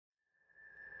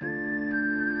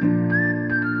Hello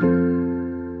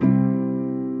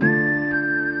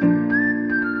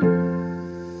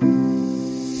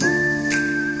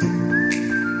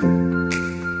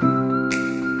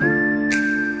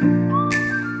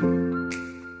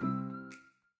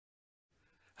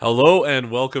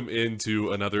and welcome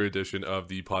into another edition of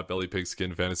the Potbelly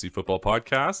Pigskin Fantasy Football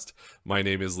Podcast. My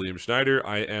name is Liam Schneider.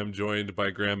 I am joined by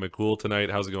Graham McCool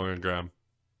tonight. How's it going, Graham?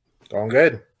 Going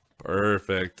good.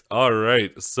 Perfect. All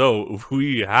right. So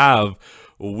we have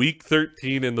week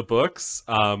 13 in the books.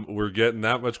 We're getting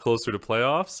that much closer to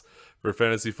playoffs for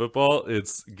fantasy football.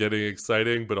 It's getting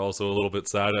exciting, but also a little bit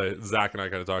sad. Zach and I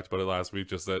kind of talked about it last week,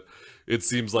 just that it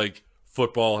seems like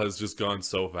football has just gone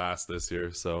so fast this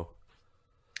year. So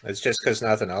it's just because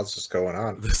nothing else is going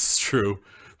on. This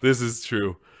is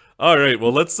true. All right.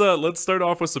 Well, let's start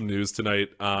off with some news tonight.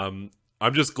 I'm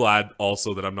just glad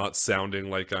also that I'm not sounding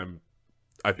like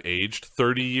I've aged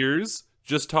 30 years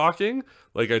just talking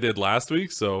like I did last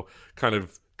week. So kind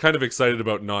of excited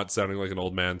about not sounding like an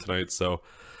old man tonight. So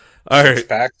all right. It's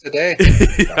back today.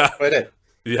 Yeah. Don't quit it.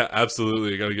 Yeah,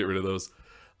 absolutely. I got to get rid of those.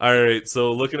 All right,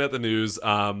 so looking at the news,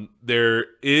 there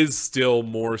is still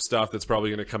more stuff that's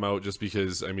probably going to come out just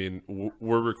because, I mean,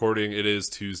 we're recording, it is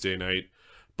Tuesday night,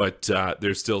 but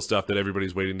there's still stuff that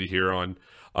everybody's waiting to hear on.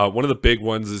 One of the big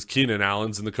ones is Keenan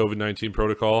Allen's in the COVID-19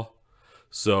 protocol,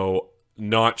 so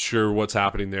not sure what's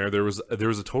happening there. There was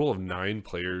a total of 9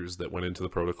 players that went into the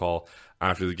protocol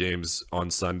after the games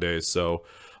on Sunday, so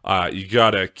you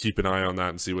got to keep an eye on that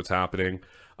and see what's happening.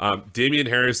 Damian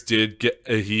Harris did get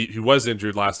he was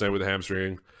injured last night with a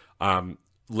hamstring,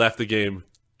 left the game,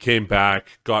 came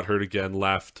back, got hurt again,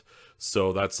 left.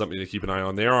 So that's something to keep an eye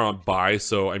on. They are on bye,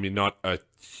 so I mean, not a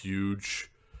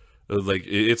huge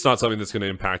it's not something that's going to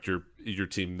impact your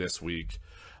team this week.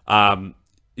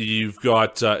 You've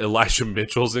got Elijah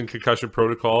Mitchell's in concussion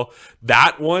protocol.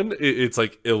 That one, it's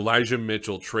like Elijah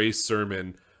Mitchell, Trey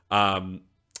Sermon.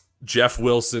 Jeff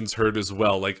Wilson's hurt as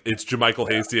well. Like, it's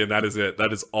JaMychal Hasty, and that is it.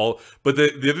 That is all. But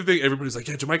the other thing, everybody's like,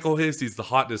 yeah, JaMychal Hasty's the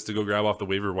hotness to go grab off the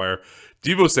waiver wire.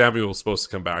 Deebo Samuel was supposed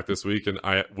to come back this week, and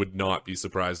I would not be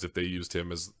surprised if they used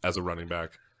him as a running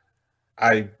back.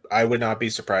 I would not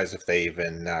be surprised if they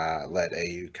even let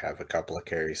Ayuk have a couple of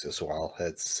carries as well.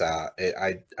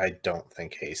 I don't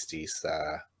think Hasty's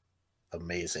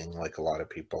amazing like a lot of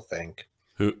people think.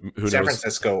 Who San knows?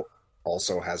 Francisco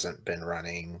also hasn't been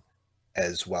running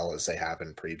as well as they have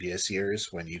in previous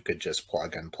years when you could just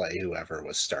plug and play whoever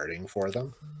was starting for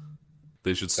them.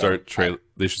 They should start Trey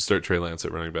Lance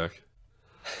at running back.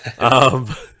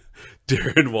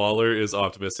 Darren Waller is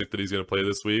optimistic that he's going to play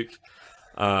this week.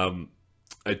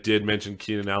 I did mention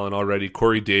Keenan Allen already.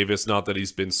 Corey Davis, not that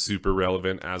he's been super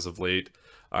relevant as of late,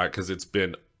 because it's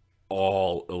been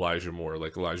all Elijah Moore.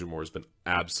 Like, Elijah Moore has been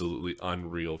absolutely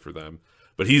unreal for them.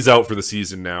 But he's out for the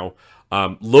season now.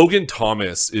 Logan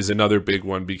Thomas is another big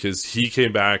one because he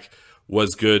came back,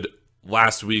 was good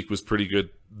last week, was pretty good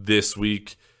this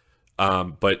week.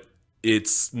 But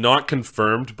it's not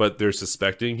confirmed, but they're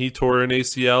suspecting he tore an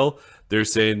ACL. They're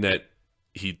saying that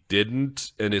he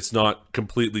didn't, and it's not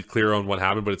completely clear on what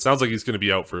happened, but it sounds like he's going to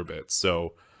be out for a bit.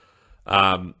 So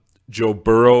Joe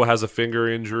Burrow has a finger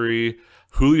injury.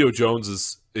 Julio Jones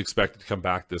is expected to come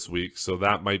back this week, so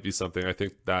that might be something. I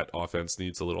think that offense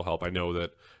needs a little help. I know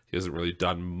that he hasn't really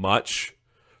done much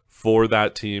for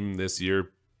that team this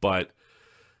year, but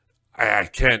I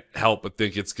can't help but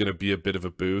think it's going to be a bit of a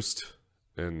boost.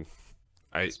 And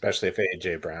especially if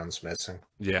AJ Brown's missing.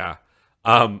 Yeah.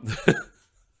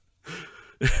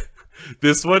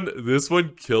 This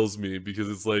one kills me because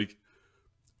it's like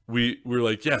we're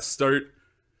like, yeah, start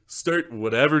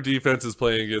whatever defense is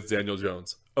playing against Daniel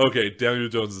Jones. Okay, Daniel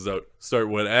Jones is out. Start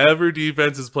whatever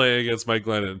defense is playing against Mike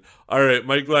Glennon. All right,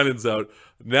 Mike Glennon's out.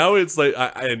 Now it's like,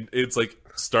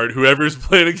 start whoever's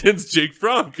playing against Jake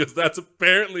Fromm, because that's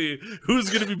apparently who's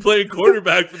going to be playing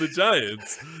quarterback for the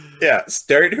Giants. Yeah,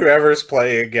 start whoever's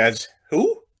playing against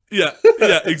who? Yeah,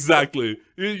 exactly.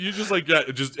 You just like, yeah,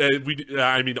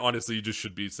 I mean, honestly, you just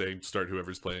should be saying start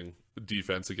whoever's playing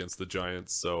defense against the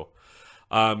Giants. So,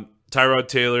 Tyrod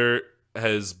Taylor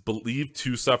has believed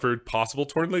to suffered possible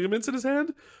torn ligaments in his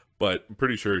hand, but I'm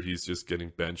pretty sure he's just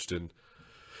getting benched, and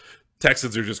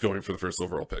Texans are just going for the first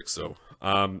overall pick. So,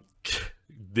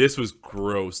 this was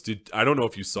gross. I don't know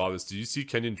if you saw this. Did you see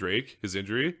Kenyon Drake, his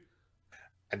injury?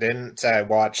 I didn't. I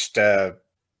watched.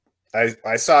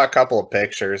 I saw a couple of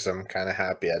pictures. I'm kind of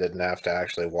happy I didn't have to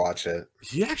actually watch it.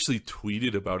 He actually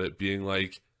tweeted about it, being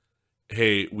like,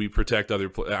 hey, we protect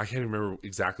other I can't remember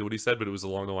exactly what he said, but it was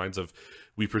along the lines of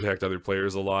we protect other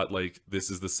players a lot. Like, this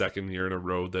is the second year in a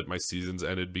row that my season's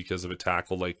ended because of a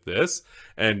tackle like this.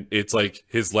 And it's like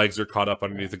his legs are caught up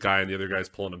underneath the guy and the other guy's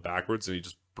pulling him backwards and he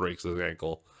just breaks his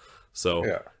ankle. So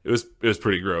Yeah. it was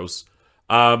pretty gross.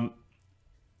 Um,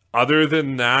 Other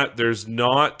than that, there's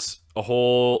not a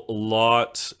whole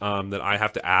lot that I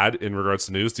have to add in regards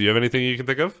to news. Do you have anything you can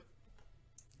think of?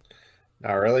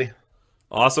 Not really.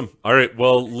 Awesome. All right.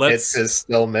 Well, Fitz let's. is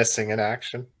still missing in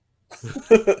action.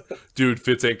 Dude,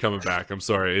 Fitz ain't coming back. I'm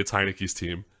sorry. It's Heineke's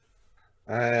team.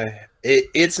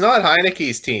 It's not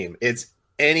Heineke's team. It's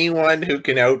anyone who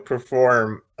can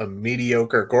outperform a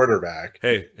mediocre quarterback.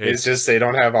 Hey, hey. It's just they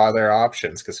don't have other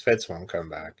options because Fitz won't come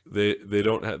back. They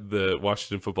don't have the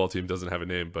Washington football team doesn't have a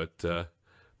name, but they're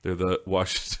the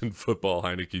Washington football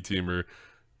Heineke team. Or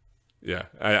yeah,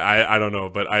 I don't know,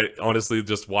 but I honestly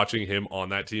just watching him on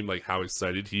that team, like how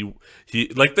excited he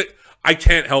like the I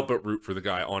can't help but root for the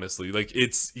guy. Honestly, like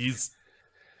he's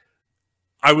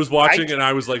I was I watching and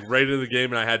I was like right into the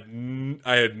game and I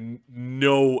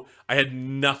had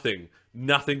nothing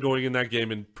going in that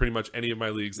game in pretty much any of my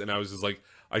leagues, and I was just like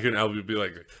I couldn't help but be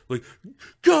like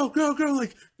go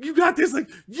like you got this, like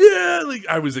yeah, like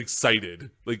I was excited,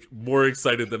 like more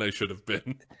excited than I should have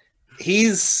been.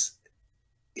 he's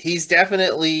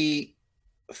definitely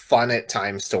fun at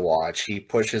times to watch. He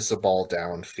pushes the ball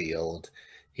downfield.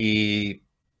 He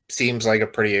seems like a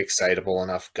pretty excitable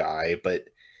enough guy, but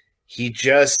he's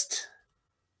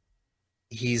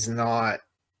not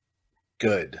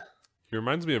good. He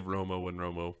reminds me of Romo when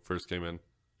Romo first came in.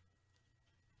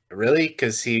 Really?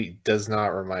 Because he does not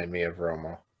remind me of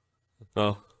Romo.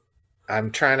 Well, I'm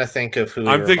trying to think of who he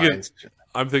I'm thinking reminds.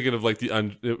 I'm thinking of like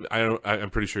I'm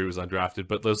pretty sure he was undrafted,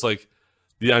 but there's like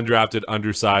the undrafted,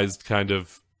 undersized kind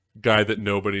of guy that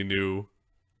nobody knew.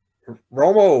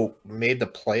 Romo made the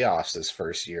playoffs his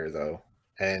first year, though.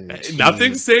 And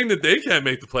Nothing's saying that they can't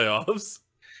make the playoffs.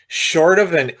 short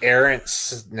of an errant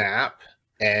snap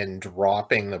and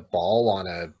dropping the ball on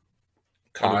a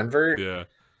convert Yeah,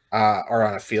 or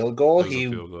on a field goal, it was a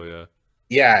field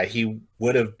goal. he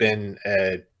would have been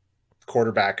a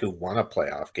quarterback who won a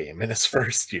playoff game in his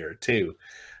first year, too.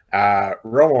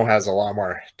 Romo has a lot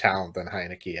more talent than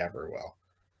Heineke ever will.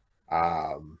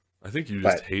 I think you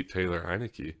just But hate Taylor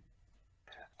Heineke.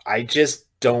 I just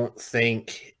don't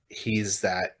think he's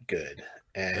that good.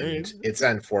 And Right. it's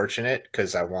unfortunate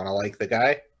because I want to like the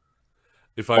guy.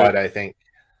 If But I think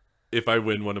if I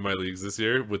win one of my leagues this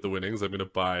year with the winnings, I'm gonna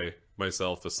buy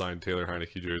myself a signed Taylor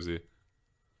Heineke jersey.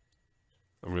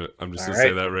 I'm just all gonna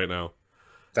say right, that right now.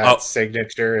 that Oh,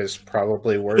 signature is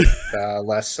probably worth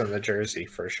less than the jersey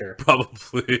for sure.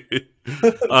 probably.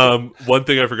 One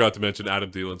thing I forgot to mention: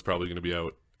 Adam Thielen's probably gonna be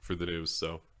out for the news.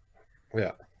 So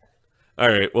Yeah. all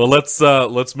right, well let's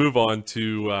move on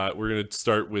to we're gonna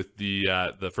start with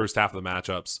the first half of the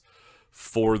matchups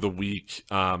for the week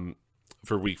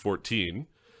for week 14.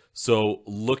 So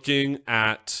looking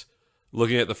at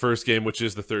the first game, which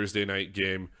is the Thursday night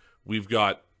game, we've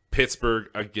got Pittsburgh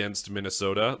against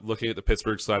Minnesota. Looking at the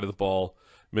Pittsburgh side of the ball,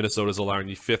 Minnesota's allowing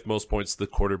the fifth most points to the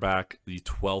quarterback, the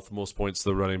 12th most points to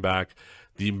the running back,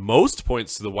 the most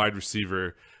points to the wide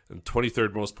receiver, and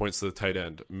 23rd most points to the tight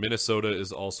end. Minnesota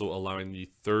is also allowing the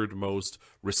third most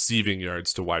receiving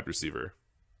yards to wide receiver.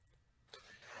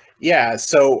 Yeah.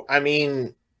 So, I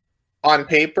mean, on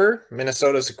paper,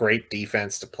 Minnesota's a great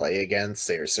defense to play against.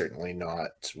 They are certainly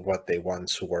not what they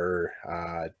once were.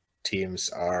 Teams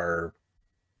are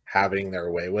having their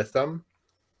way with them.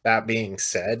 That being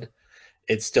said,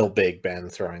 it's still Big Ben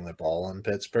throwing the ball in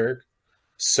Pittsburgh.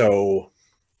 So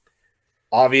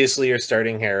obviously you're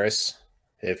starting Harris.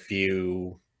 If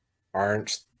you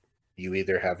aren't, you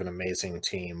either have an amazing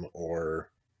team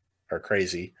or are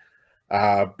crazy.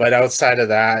 But outside of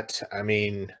that, I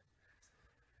mean,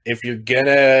 if you're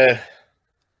gonna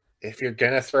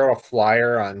throw a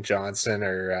flyer on Johnson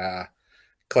or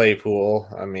Claypool,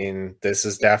 I mean, this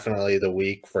is definitely the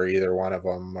week for either one of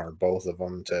them or both of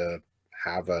them to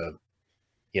have a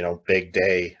big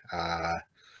day.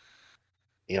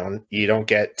 You don't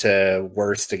get to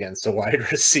worst against a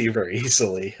wide receiver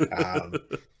easily.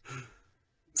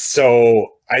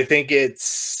 So I think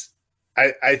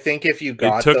I think if you It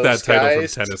got took that those title from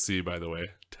guys, Tennessee, by the way.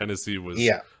 Tennessee was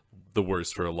yeah. the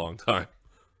worst for a long time.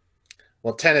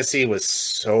 Well, Tennessee was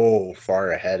so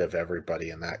far ahead of everybody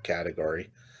in that category.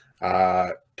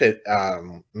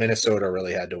 Minnesota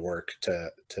really had to work to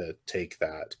take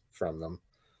that from them.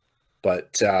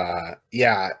 But I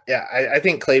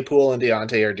think Claypool and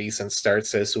Deontay are decent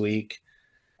starts this week,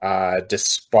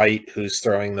 despite who's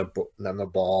throwing them the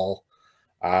ball.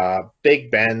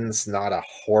 Big Ben's not a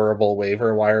horrible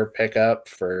waiver wire pickup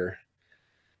for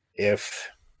if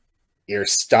you're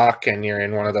stuck and you're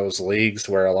in one of those leagues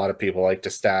where a lot of people like to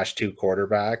stash two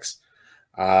quarterbacks.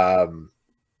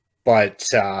 But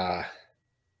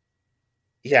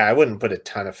yeah, I wouldn't put a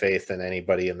ton of faith in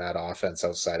anybody in that offense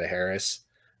outside of Harris.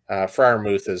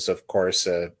 Friermuth is, of course,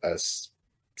 a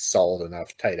solid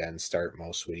enough tight end start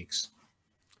most weeks.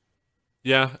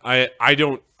 Yeah,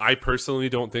 I personally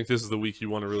don't think this is the week you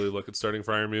want to really look at starting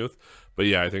Fryermuth, but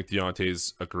yeah, I think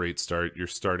Deontay's a great start. You're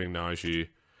starting Najee.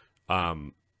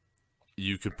 Um,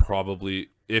 you could probably,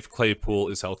 if Claypool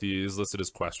is healthy, he is listed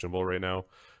as questionable right now.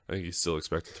 I think he's still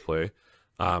expected to play.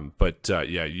 But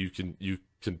yeah, you can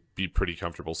be pretty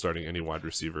comfortable starting any wide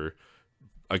receiver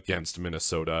against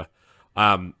Minnesota.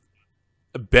 Um,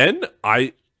 Ben,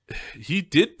 he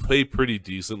did play pretty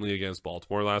decently against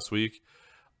Baltimore last week.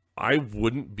 I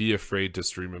wouldn't be afraid to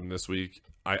stream him this week.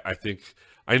 I think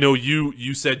I know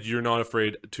you said you're not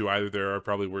afraid to either. There are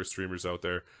probably worse streamers out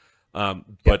there. But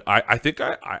Yep. I think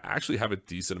I actually have a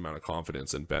decent amount of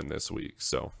confidence in Ben this week.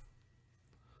 So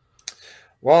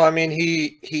Well, I mean,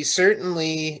 he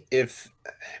certainly, if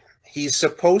he's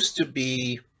supposed to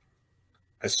be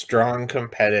a strong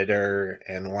competitor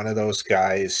and one of those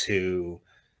guys who,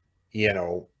 you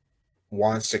know,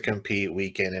 wants to compete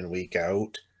week in and week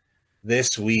out.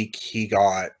 This week, he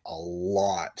got a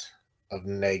lot of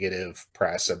negative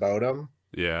press about him.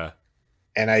 yeah,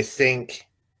 And I think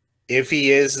if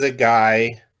he is the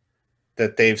guy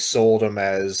that they've sold him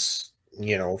as,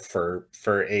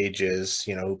 for ages,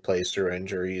 who plays through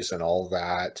injuries and all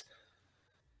that,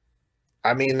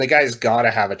 I mean, the guy's got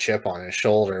to have a chip on his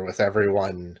shoulder with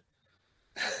everyone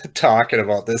talking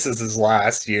about this is his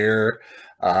last year.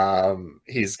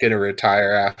 He's going to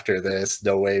retire after this.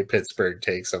 No way Pittsburgh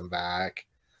takes him back.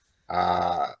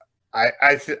 Uh,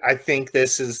 I think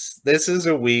this is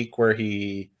a week where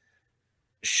he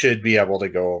should be able to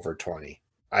go over 20.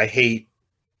 I hate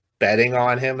betting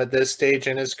on him at this stage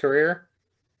in his career,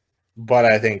 but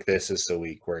I think this is the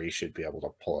week where he should be able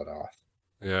to pull it off.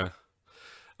 yeah.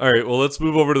 All right, well, let's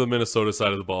move over to the Minnesota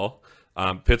side of the ball.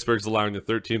 Pittsburgh's allowing the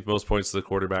 13th most points to the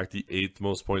quarterback, the 8th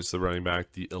most points to the running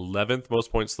back, the 11th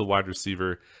most points to the wide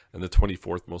receiver, and the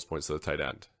 24th most points to the tight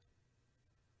end.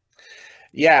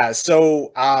 Yeah,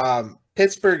 so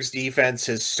Pittsburgh's defense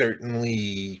has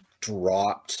certainly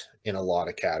dropped in a lot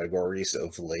of categories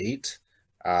of late.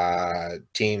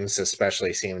 Teams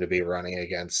especially seem to be running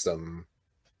against them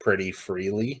pretty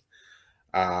freely.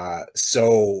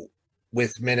 So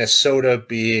with Minnesota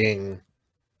being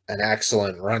an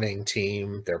excellent running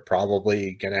team, they're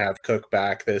probably going to have Cook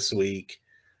back this week.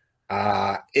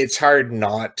 It's hard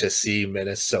not to see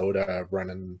Minnesota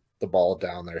running the ball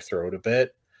down their throat a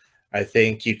bit. I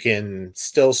think you can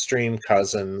still stream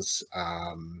Cousins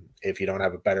if you don't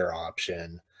have a better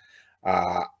option.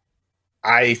 Uh,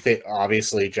 I think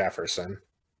obviously Jefferson.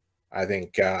 I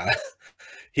think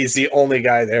he's the only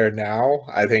guy there now.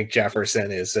 I think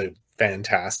Jefferson is a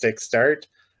fantastic start.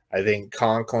 I think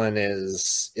Conklin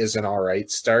is an all right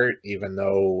start, even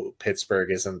though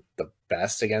Pittsburgh isn't the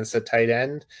best against the tight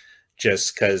end,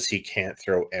 just because he can't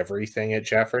throw everything at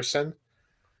Jefferson.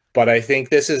 But I think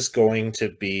this is going to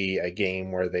be a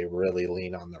game where they really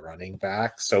lean on the running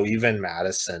back. So even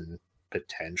Madison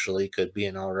potentially could be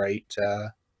an all right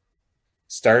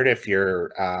start if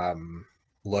you're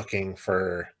looking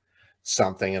for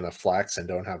something in the flex and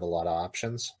don't have a lot of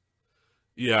options.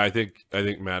 Yeah, I think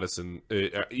Madison,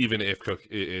 even if Cook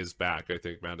is back, I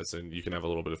think Madison you can have a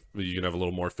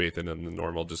little more faith in him than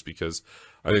normal, just because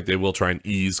I think they will try and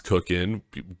ease Cook in.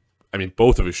 I mean,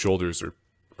 both of his shoulders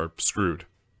are screwed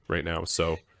right now,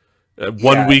 so Yeah,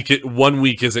 1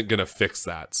 week isn't going to fix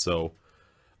that. So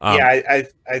yeah, um,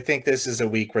 I think this is a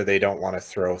week where they don't want to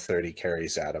throw 30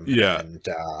 carries at him, yeah, and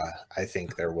I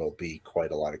think there will be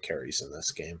quite a lot of carries in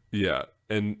this game. yeah,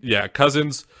 and yeah,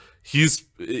 Cousins, he's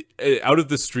out of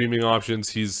the streaming options,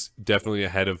 he's definitely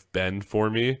ahead of Ben for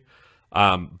me.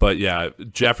 But yeah,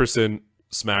 Jefferson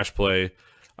smash play.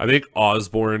 I think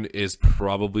Osborne is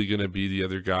probably going to be the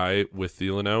other guy with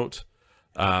Thielen out.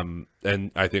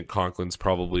 And I think Conklin's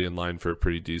probably in line for a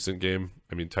pretty decent game.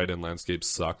 I mean, tight end landscape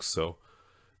sucks, so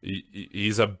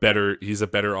he's a better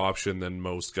option than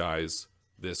most guys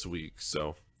this week.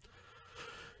 So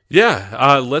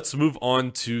yeah, let's move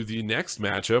on to the next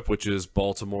matchup, which is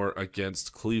Baltimore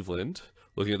against Cleveland.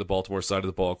 Looking at the Baltimore side of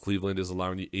the ball, Cleveland is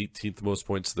allowing the 18th most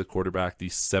points to the quarterback, the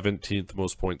 17th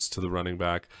most points to the running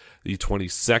back, the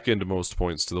 22nd most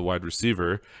points to the wide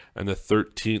receiver, and the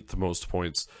 13th most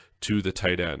points to the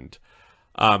tight end.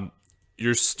 Um,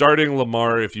 You're starting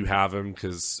Lamar if you have him,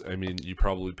 because I mean you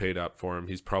probably paid up for him.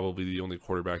 He's probably the only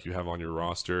quarterback you have on your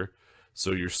roster,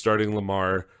 so you're starting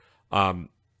Lamar. Um,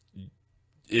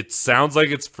 it sounds like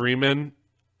it's Freeman.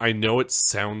 I know it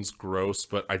sounds gross,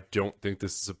 but I don't think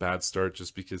this is a bad start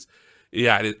just because,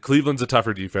 yeah, Cleveland's a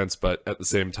tougher defense, but at the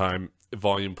same time,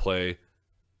 volume play.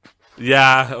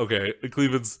 Yeah, okay.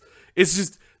 Cleveland's. It's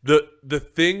just the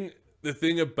thing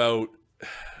about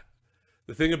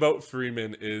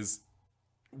Freeman is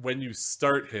when you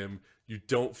start him, you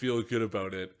don't feel good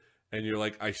about it, and you're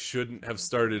like, I shouldn't have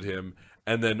started him.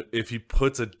 And then if he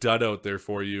puts a dud out there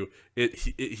for you,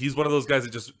 he's one of those guys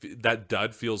that just that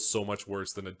dud feels so much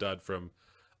worse than a dud from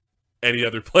any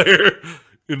other player,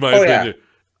 in my Oh yeah. opinion.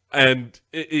 And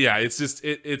yeah, it's just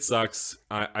it sucks.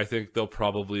 I think it'll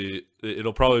probably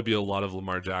be a lot of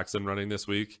Lamar Jackson running this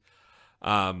week,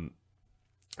 and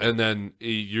then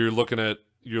you're looking at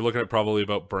probably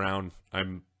about Brown.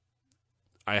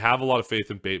 I have a lot of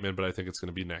faith in Bateman, but I think it's going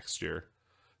to be next year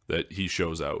that he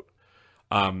shows out.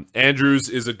 Andrews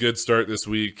is a good start this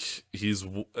week. He's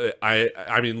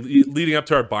I mean leading up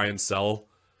to our buy and sell,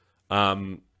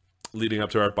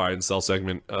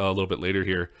 segment a little bit later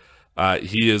here.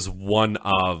 He is one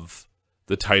of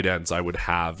the tight ends I would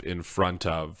have in front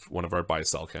of one of our buy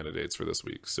sell candidates for this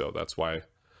week. So that's why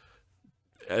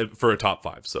for a top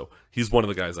 5. So he's one of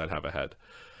the guys I'd have ahead.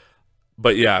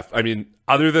 But yeah, I mean,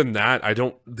 other than that,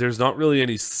 there's not really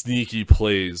any sneaky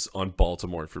plays on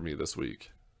Baltimore for me this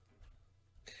week.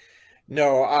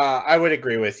 No, I would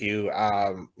agree with you.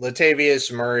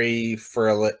 Latavius Murray for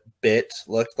a bit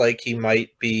looked like he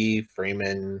might be.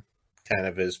 Freeman kind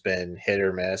of has been hit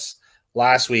or miss.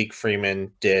 Last week,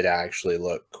 Freeman did actually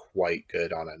look quite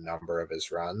good on a number of his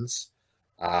runs.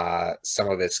 Some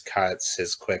of his cuts,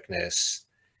 his quickness,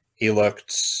 he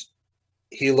looked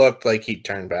like he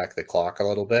turned back the clock a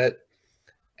little bit.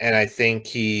 And I think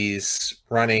he's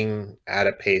running at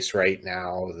a pace right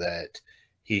now that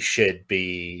he should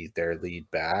be their lead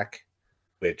back,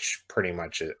 which pretty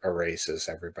much erases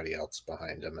everybody else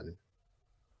behind him and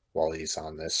while he's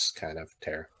on this kind of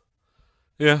tear.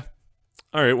 Yeah.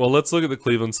 All right. Well, let's look at the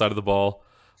Cleveland side of the ball.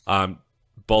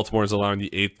 Baltimore is allowing the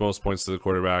 8th most points to the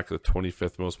quarterback, the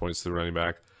 25th most points to the running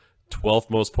back, 12th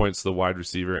most points to the wide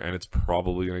receiver, and it's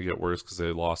probably going to get worse because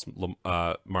they lost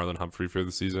Marlon Humphrey for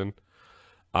the season.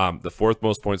 The 4th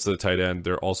most points to the tight end.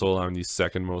 They're also allowing the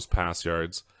 2nd most pass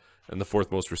yards and the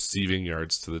 4th most receiving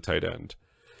yards to the tight end.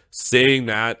 Saying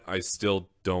that, I still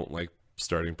don't like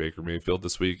starting Baker Mayfield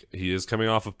this week. He is coming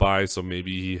off of bye, so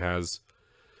maybe he has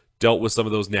dealt with some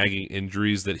of those nagging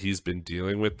injuries that he's been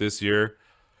dealing with this year.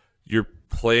 You're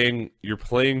playing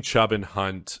Chubb and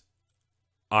Hunt.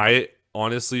 I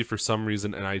honestly, for some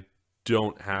reason, and I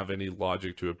don't have any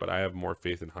logic to it, but I have more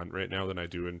faith in Hunt right now than I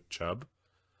do in Chubb.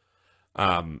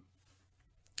 And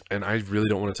I really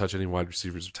don't want to touch any wide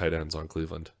receivers or tight ends on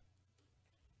Cleveland.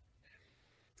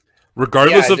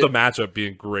 Regardless of the matchup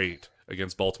being great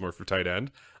against Baltimore for tight end,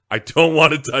 I don't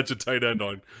want to touch a tight end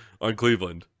on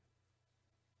Cleveland.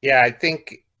 Yeah, I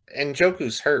think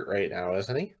Njoku's hurt right now,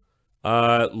 isn't he?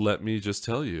 Let me just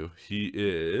tell you. He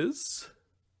is.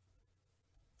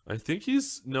 I don't think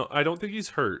he's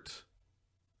hurt.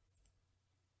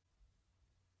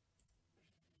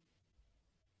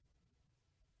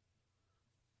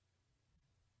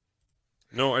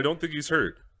 No, I don't think he's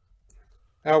hurt.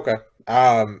 Okay.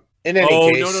 In any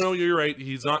case, no, you're right.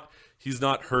 He's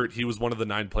not hurt. He was one of the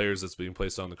 9 players that's being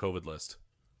placed on the COVID list.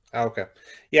 Okay.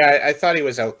 Yeah, I thought he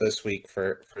was out this week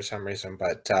for some reason,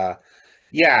 but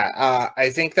I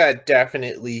think that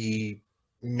definitely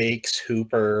makes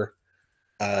Hooper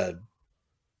a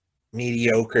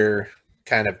mediocre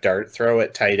kind of dart throw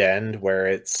at tight end, where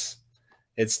it's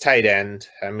tight end.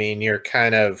 I mean, you're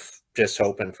kind of just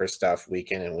hoping for stuff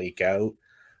week in and week out.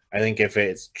 I think if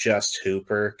it's just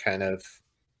Hooper kind of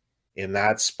in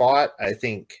that spot, I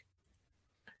think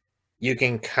you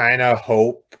can kind of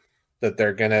hope that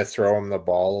they're going to throw him the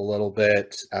ball a little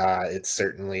bit. It's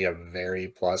certainly a very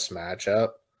plus matchup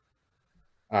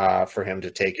for him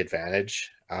to take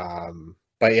advantage.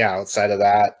 But yeah, outside of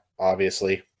that,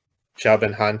 obviously, Chubb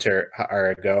and Hunt are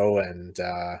a go, and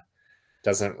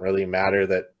doesn't really matter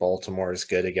that Baltimore is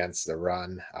good against the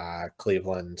run.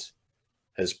 Cleveland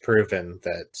has proven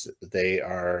that they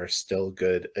are still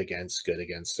good against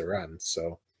the run.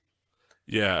 So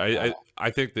yeah, I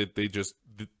think that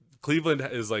Cleveland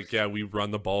is like, yeah, we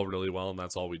run the ball really well, and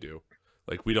that's all we do.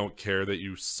 Like, we don't care that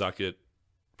you suck at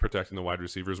protecting the wide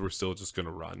receivers. We're still just going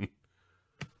to run.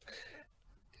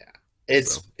 Yeah,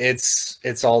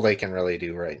 it's all they can really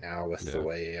do right now with the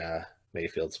way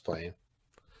Mayfield's playing.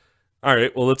 All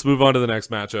right, well, let's move on to the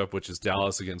next matchup, which is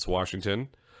Dallas against Washington.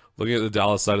 Looking at the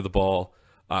Dallas side of the ball,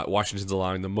 Washington's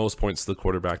allowing the most points to the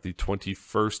quarterback, the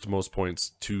 21st most points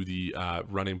to the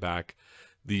running back,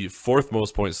 the 4th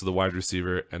most points to the wide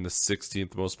receiver, and the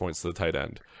 16th most points to the tight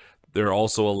end. They're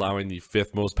also allowing the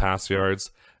 5th most pass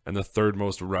yards and the 3rd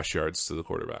most rush yards to the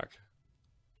quarterback.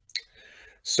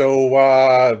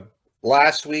 So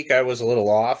last week I was a little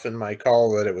off in my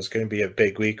call that it was going to be a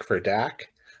big week for Dak.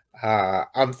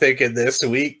 I'm thinking this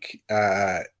week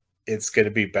it's going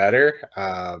to be better.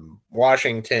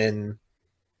 Washington,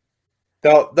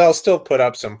 they'll still put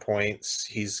up some points.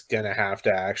 He's going to have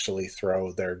to actually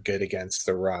throw. They're good against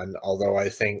the run, although I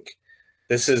think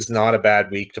this is not a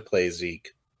bad week to play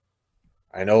Zeke.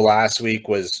 I know last week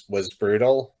was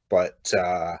brutal, but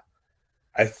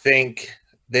I think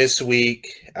this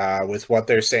week, with what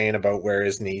they're saying about where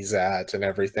his knee's at and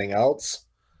everything else,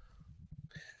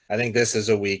 I think this is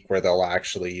a week where they'll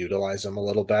actually utilize him a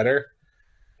little better.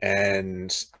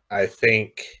 And I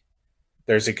think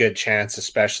there's a good chance,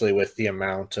 especially with the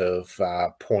amount of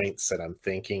points that I'm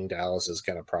thinking Dallas is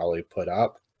going to probably put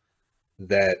up,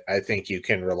 that I think you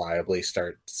can reliably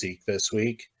start Zeke this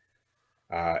week.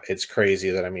 It's crazy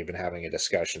that I'm even having a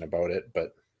discussion about it,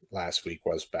 but last week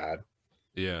was bad.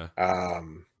 Yeah.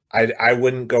 I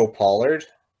wouldn't go Pollard.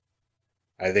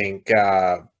 I think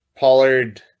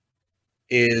Pollard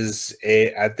is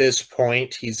at this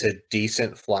point, he's a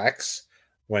decent flex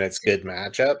when it's good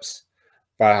matchups,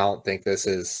 but I don't think this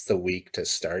is the week to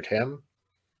start him.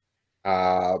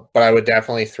 But I would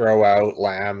definitely throw out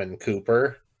Lamb and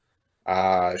Cooper.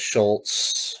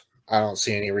 Schultz, I don't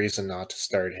see any reason not to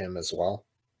start him as well.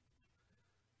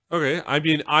 Okay. I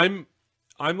mean, I'm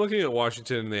looking at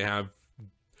Washington, and they have,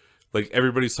 like,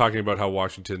 everybody's talking about how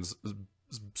Washington's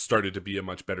started to be a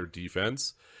much better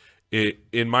defense.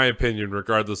 In my opinion,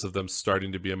 regardless of them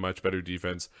starting to be a much better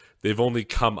defense, they've only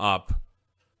come up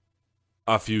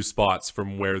a few spots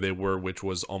from where they were, which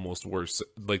was almost worse,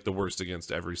 like the worst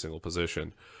against every single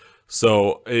position.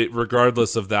 So,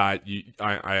 regardless of that,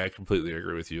 I completely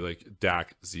agree with you. Like,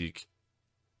 Dak, Zeke,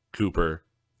 Cooper,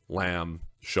 Lamb,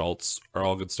 Schultz are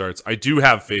all good starts. I do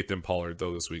have faith in Pollard,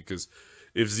 though, this week, because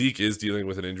if Zeke is dealing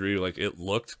with an injury, like it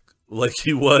looked like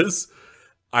he was,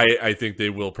 I think they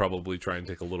will probably try and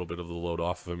take a little bit of the load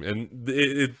off of him. And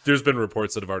there's been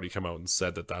reports that have already come out and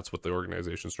said that that's what the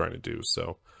organization is trying to do.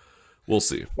 So we'll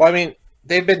see. Well, I mean,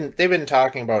 they've been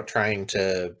talking about trying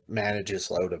to manage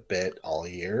his load a bit all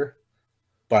year,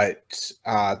 but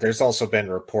there's also been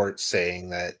reports saying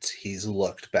that he's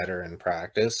looked better in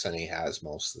practice and he has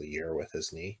most of the year with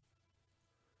his knee.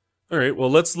 All right, well,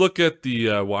 let's look at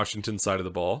the Washington side of the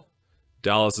ball.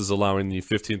 Dallas is allowing the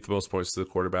 15th most points to the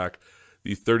quarterback,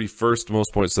 the 31st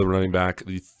most points to the running back,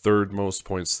 the 3rd most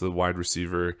points to the wide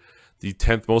receiver, the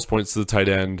 10th most points to the tight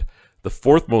end, the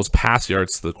 4th most pass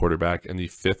yards to the quarterback, and the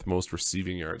 5th most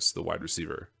receiving yards to the wide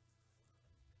receiver.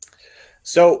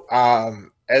 So,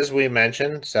 as we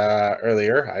mentioned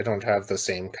earlier, I don't have the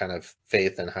same kind of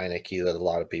faith in Heineke that a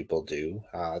lot of people do.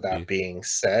 That being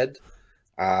said,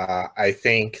 I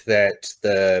think that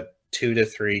the 2 to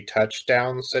 3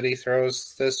 touchdowns that he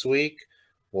throws this week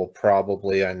will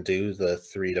probably undo the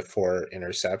 3 to 4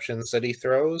 interceptions that he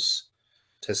throws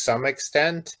to some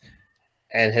extent.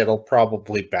 And it'll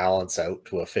probably balance out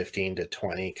to a 15 to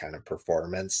 20 kind of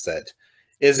performance that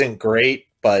isn't great,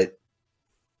 but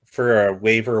for a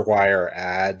waiver wire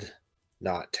ad,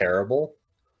 not terrible.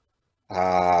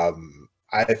 I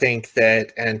think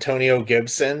that Antonio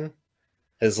Gibson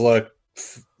has looked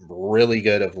really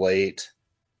good of late,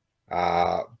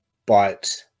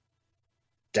 but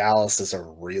Dallas is a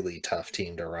really tough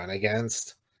team to run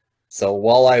against. So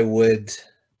while I would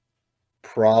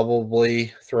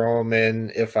probably throw him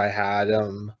in if I had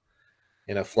him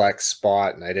in a flex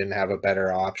spot and I didn't have a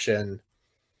better option,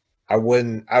 I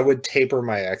would taper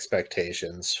my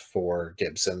expectations for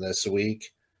Gibson this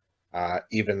week,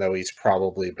 even though he's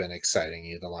probably been exciting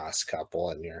you the last couple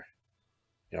and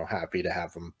you're happy to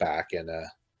have him back in a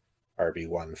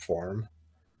RB1 form.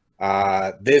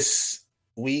 This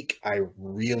week, I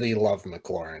really love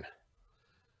McLaurin.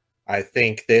 I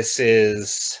think this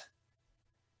is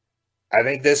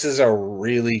a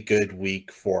really good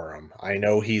week for him. I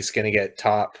know he's going to get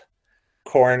top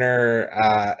corner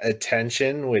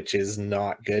attention, which is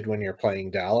not good when you're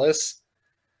playing Dallas.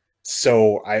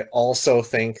 So I also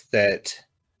think that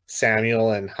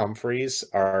Samuel and Humphreys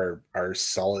are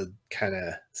solid kind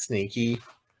of sneaky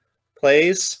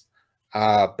plays.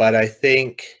 But I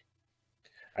think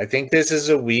this is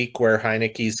a week where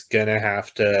Heineke's gonna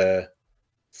have to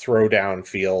throw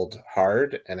downfield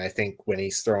hard, and I think when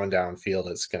he's throwing downfield,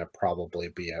 it's gonna probably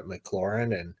be at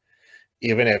McLaurin. And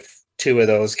even if two of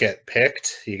those get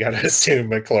picked, you got to assume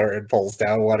McLaurin pulls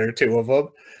down one or two of them.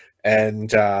 And,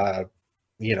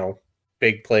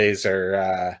 big plays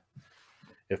are,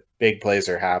 if big plays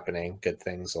are happening, good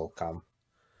things will come.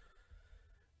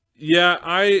 Yeah,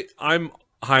 I'm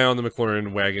high on the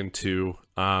McLaurin wagon too.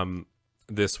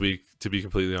 This week, to be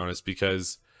completely honest,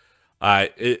 because I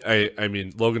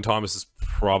mean, Logan Thomas is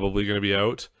probably going to be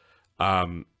out.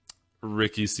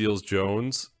 Ricky Seals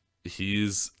Jones,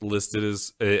 he's listed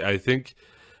as I think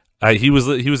he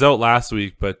was out last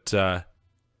week, but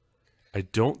I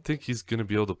don't think he's going to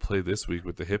be able to play this week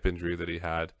with the hip injury that he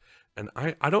had. And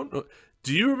I don't know.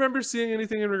 Do you remember seeing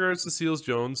anything in regards to Seals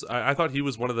Jones? I thought he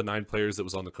was one of the 9 players that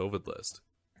was on the COVID list.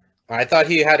 I thought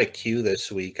he had a queue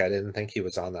this week. I didn't think he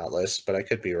was on that list, but I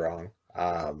could be wrong.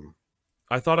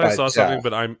 I thought I saw But something,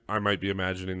 but I might be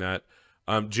imagining that.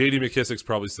 JD McKissick's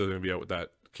probably still going to be out with that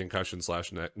concussion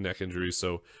 / neck injury,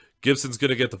 so Gibson's going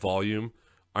to get the volume.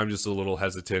 I'm just a little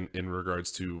hesitant in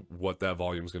regards to what that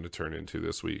volume is going to turn into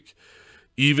this week.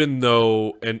 Even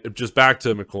though, and just back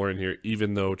to McLaurin here,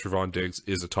 even though Trevon Diggs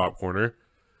is a top corner,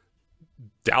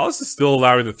 Dallas is still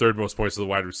allowing the 3rd most points to the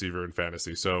wide receiver in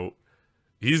fantasy. So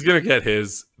he's going to get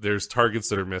his. There's targets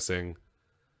that are missing.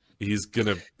 He's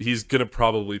gonna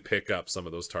probably pick up some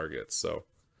of those targets. So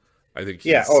I think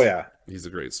he's a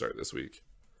great start this week.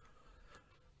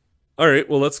 All right,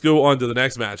 well, let's go on to the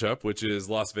next matchup, which is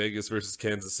Las Vegas versus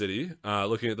Kansas City.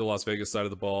 Looking at the Las Vegas side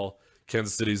of the ball,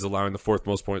 Kansas City is allowing the 4th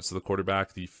most points to the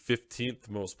quarterback, the 15th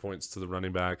most points to the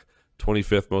running back,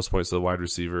 25th most points to the wide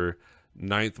receiver,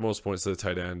 9th most points to the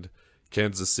tight end.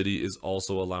 Kansas City is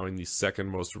also allowing the 2nd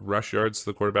most rush yards to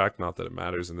the quarterback. Not that it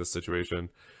matters in this situation.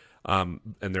 And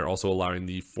they're also allowing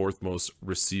the 4th most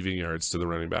receiving yards to the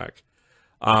running back.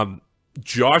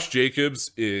 Josh Jacobs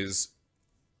is,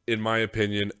 in my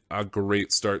opinion, a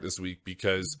great start this week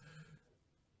because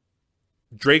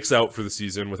Drake's out for the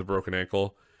season with a broken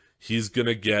ankle. He's going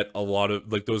to get a lot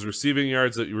of, like, those receiving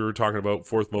yards that we were talking about,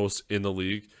 4th most in the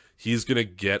league. He's going to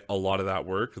get a lot of that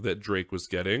work that Drake was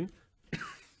getting.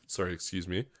 Sorry, excuse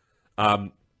me.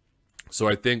 So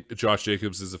I think Josh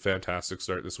Jacobs is a fantastic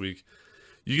start this week.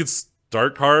 You can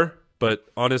start Carr, but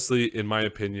honestly, in my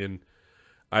opinion,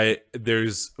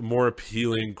 there's more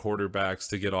appealing quarterbacks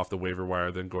to get off the waiver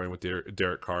wire than going with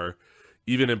Derek Carr.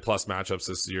 Even in plus matchups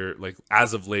this year, like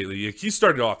as of lately, he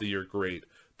started off the year great,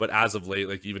 but as of late,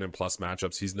 like even in plus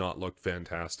matchups, he's not looked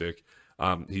fantastic.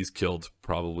 He's killed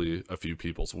probably a few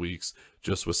people's weeks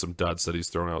just with some duds that he's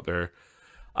thrown out there.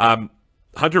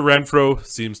 Hunter Renfrow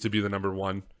seems to be the number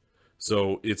 1,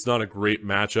 so it's not a great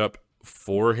matchup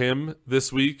for him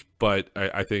this week, but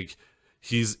I think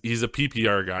he's a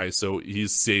PPR guy, so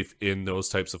he's safe in those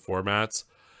types of formats.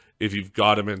 If you've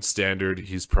got him in standard,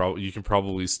 you can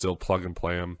probably still plug and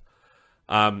play him.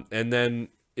 And then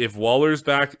if Waller's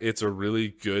back, it's a really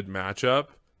good matchup.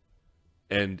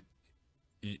 And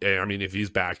I mean, if he's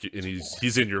back and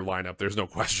he's in your lineup, there's no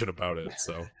question about it.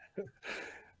 So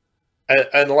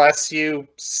unless you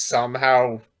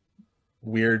somehow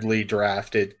weirdly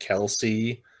drafted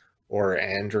Kelsey or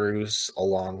Andrews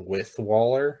along with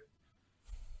Waller,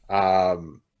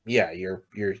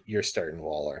 you're starting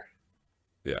Waller.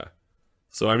 Yeah.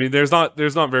 So I mean, there's not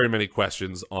very many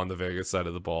questions on the Vegas side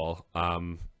of the ball.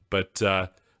 But I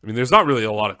mean, there's not really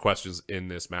a lot of questions in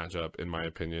this matchup, in my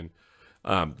opinion.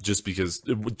 Just because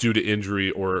due to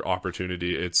injury or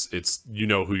opportunity, it's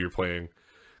who you're playing.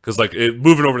 Because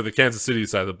moving over to the Kansas City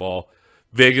side of the ball,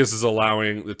 Vegas is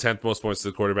allowing the 10th most points to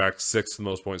the quarterback, 6th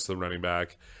most points to the running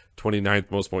back, 29th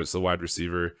most points to the wide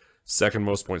receiver, 2nd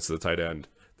most points to the tight end.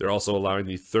 They're also allowing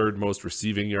the 3rd most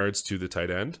receiving yards to the tight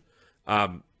end.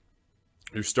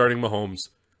 You're starting Mahomes.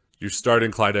 You're starting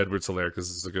Clyde Edwards-Helaire because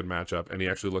this is a good matchup, and he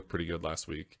actually looked pretty good last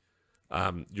week.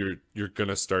 You're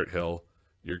gonna start Hill.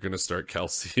 You're gonna start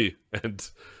Kelsey, and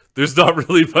there's not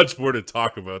really much more to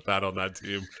talk about that on that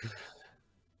team.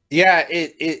 Yeah,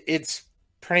 it's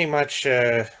pretty much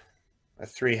a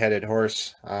 3-headed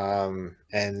horse.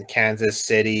 And Kansas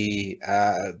City,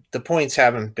 the points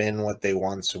haven't been what they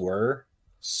once were,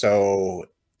 so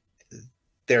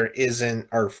there isn't,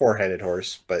 or 4-headed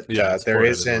horse, but there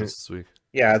isn't.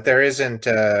 Yeah, there isn't.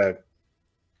 There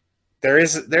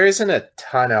isn't a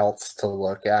ton else to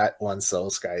look at once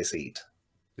those guys eat.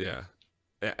 Yeah,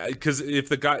 because if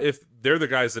they're the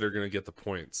guys that are going to get the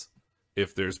points,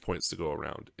 if there's points to go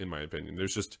around, in my opinion,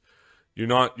 there's just you're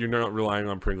not relying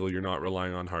on Pringle, you're not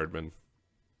relying on Hardman.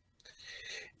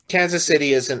 Kansas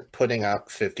City isn't putting up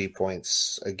 50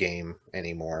 points a game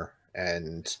anymore,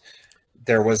 and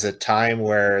there was a time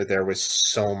where there was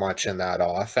so much in that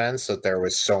offense that there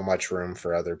was so much room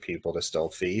for other people to still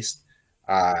feast.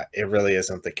 It really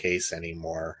isn't the case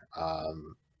anymore.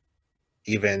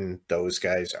 even those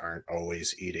guys aren't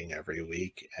always eating every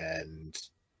week, and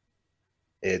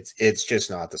it's just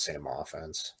not the same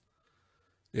offense.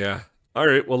 Yeah. All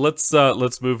right. Well, let's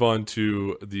move on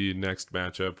to the next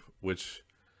matchup, which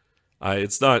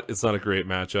it's not a great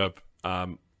matchup.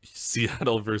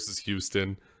 Seattle versus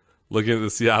Houston. Looking at the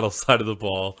Seattle side of the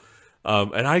ball,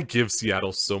 and I give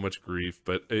Seattle so much grief,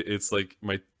 but it's like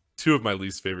my two of my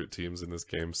least favorite teams in this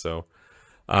game. So,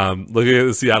 looking at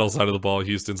the Seattle side of the ball,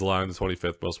 Houston's allowing the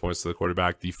 25th most points to the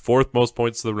quarterback, the fourth most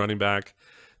points to the running back,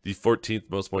 the 14th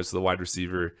most points to the wide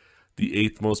receiver, the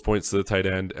eighth most points to the tight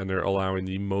end, and they're allowing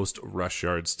the most rush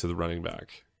yards to the running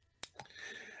back.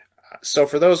 So,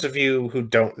 for those of you who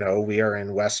don't know, we are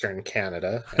in Western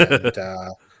Canada, and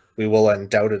we will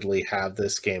undoubtedly have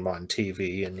this game on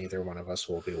TV, and neither one of us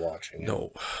will be watching it.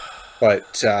 No.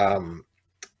 But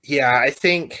yeah, I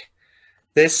think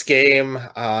this game,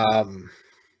 I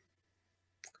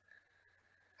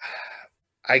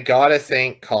gotta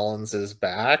think Collins is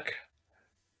back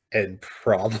and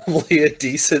probably a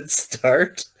decent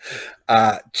start,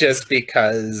 just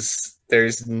because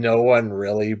there's no one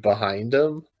really behind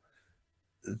him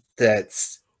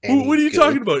that's What any are you good.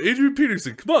 talking about? Adrian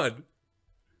Peterson, come on.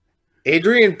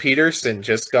 Adrian Peterson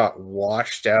just got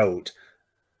washed out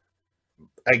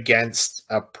against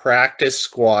a practice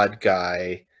squad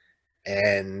guy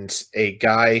and a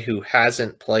guy who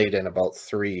hasn't played in about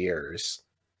 3 years.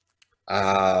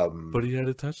 But he had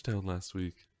a touchdown last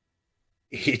week.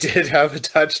 He did have a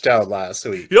touchdown last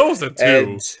week, He almost had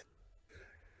and two.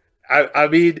 I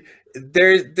mean,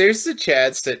 there's a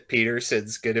chance that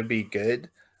Peterson's gonna be good,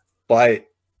 but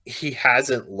he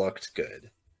hasn't looked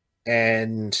good,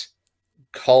 and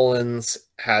Collins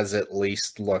has at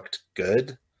least looked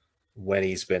good when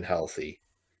he's been healthy.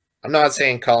 I'm not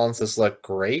saying Collins has looked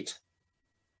great,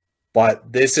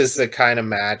 but this is the kind of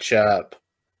matchup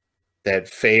that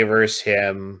favors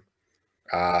him.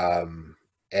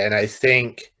 And I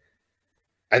think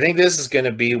this is going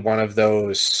to be one of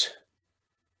those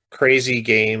crazy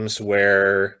games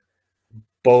where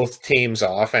both teams'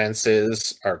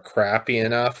 offenses are crappy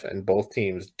enough and both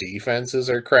teams' defenses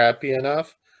are crappy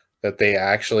enough that they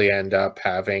actually end up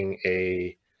having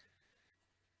a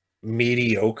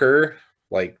mediocre,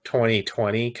 like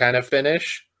 2020 kind of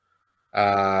finish.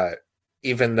 Uh,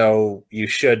 Even though you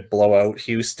should blow out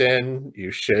Houston, you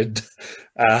should,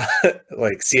 uh,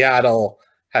 like Seattle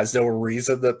has no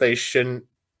reason that they shouldn't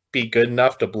be good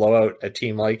enough to blow out a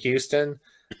team like Houston.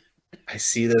 I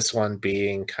see this one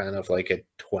being kind of like a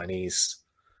 20s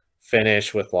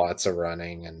finish with lots of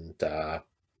running. And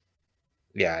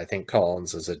yeah, I think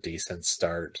Collins is a decent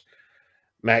start.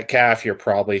 Metcalf, you're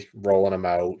probably rolling him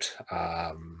out.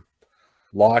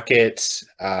 Lockett,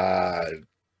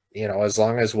 as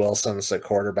long as Wilson's the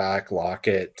quarterback,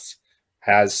 Lockett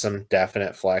has some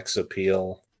definite flex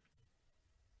appeal.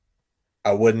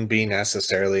 I wouldn't be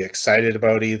necessarily excited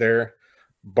about either,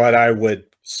 but I would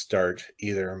start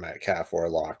either Metcalf or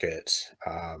Lockett,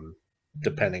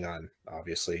 depending on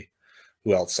obviously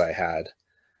who else I had.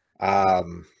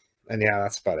 And yeah,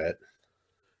 that's about it.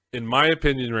 In my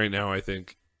opinion, right now, I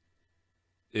think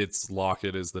it's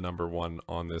Lockett is the number one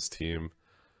on this team.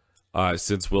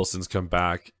 Since Wilson's come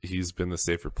back, he's been the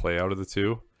safer play out of the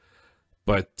two.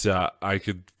 But I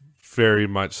could very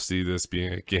much see this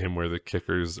being a game where the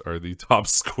kickers are the top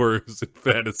scorers in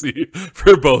fantasy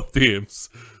for both teams.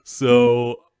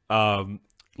 So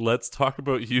let's talk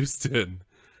about Houston.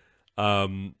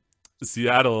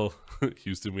 Seattle,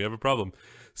 Houston, we have a problem.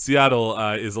 Seattle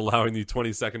is allowing the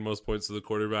 22nd most points to the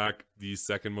quarterback, the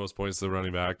second most points to the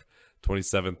running back,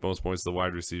 27th most points to the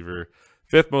wide receiver,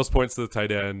 fifth most points to the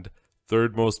tight end,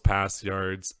 third most pass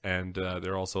yards, and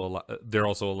they're also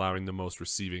allowing the most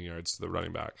receiving yards to the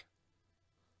running back.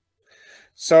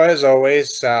 So as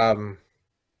always,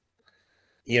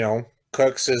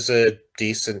 Cooks is a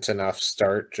decent enough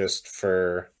start just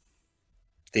for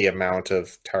the amount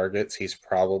of targets he's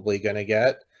probably going to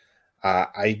get.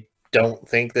 I don't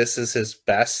think this is his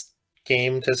best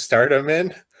game to start him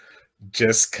in,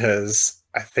 just because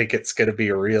I think it's going to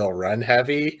be real run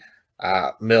heavy.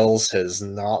 Mills has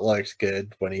not looked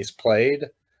good when he's played.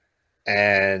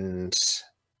 And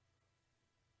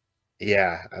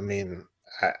yeah, I mean,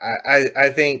 I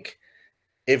think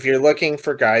if you're looking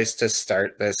for guys to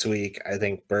start this week, I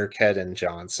think Burkhead and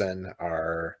Johnson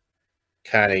are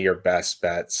kind of your best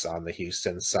bets on the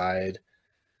Houston side.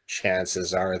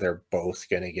 Chances are they're both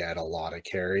going to get a lot of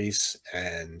carries,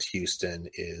 and Houston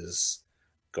is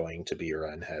going to be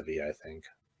run heavy, I think.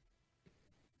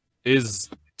 Is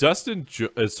David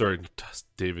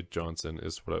Johnson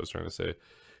is what I was trying to say.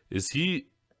 Is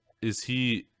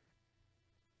he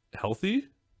healthy?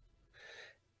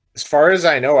 As far as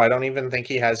I know, I don't even think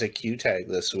he has a Q tag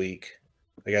this week.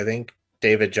 Like I think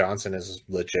David Johnson is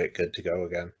legit good to go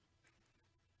again.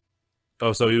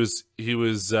 Oh, so he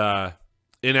was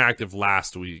inactive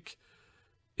last week.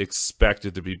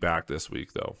 Expected to be back this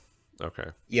week though.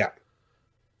 Okay. Yeah.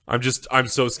 I'm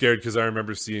so scared because I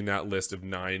remember seeing that list of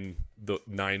nine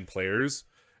players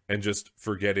and just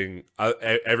forgetting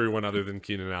everyone other than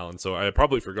Keenan Allen. So I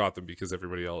probably forgot them because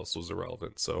everybody else was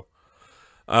irrelevant. So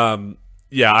um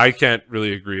yeah, I can't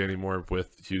really agree anymore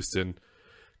with Houston.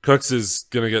 Cooks is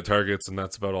gonna get targets, and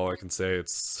that's about all I can say.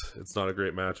 It's not a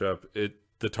great matchup.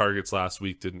 The targets last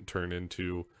week didn't turn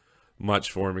into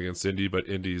much for him against Indy, but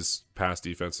Indy's pass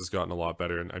defense has gotten a lot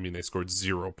better. And I mean, they scored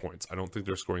 0 points. I don't think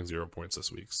they're scoring 0 points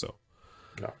this week. So,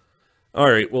 No. all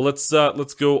right, well let's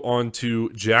go on to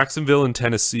Jacksonville and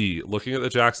Tennessee. Looking at the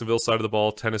Jacksonville side of the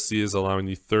ball, Tennessee is allowing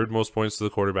the third most points to the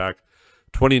quarterback,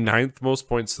 29th most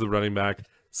points to the running back,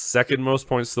 second most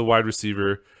points to the wide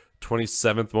receiver,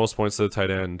 27th most points to the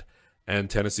tight end, and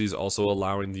Tennessee's also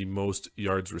allowing the most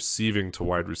yards receiving to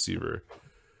wide receiver.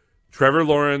 Trevor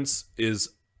Lawrence is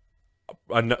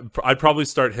I'd probably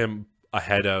start him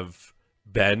ahead of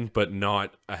Ben, but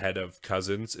not ahead of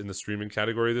Cousins in the streaming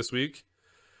category this week.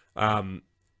 Um,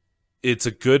 it's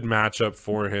a good matchup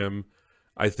for him.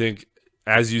 I think,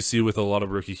 as you see with a lot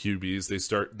of rookie QBs,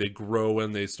 they grow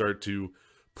and they start to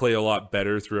play a lot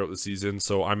better throughout the season.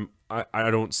 So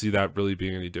I don't see that really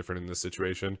being any different in this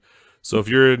situation. So if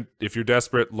you're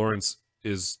desperate, Lawrence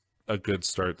is a good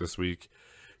start this week.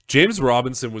 James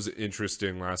Robinson was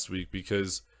interesting last week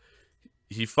because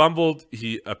he fumbled.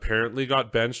 He apparently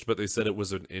got benched, but they said it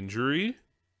was an injury.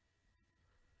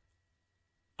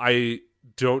 I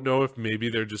don't know if maybe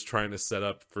they're just trying to set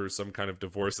up for some kind of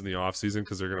divorce in the offseason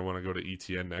because they're going to want to go to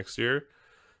ETN next year.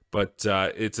 But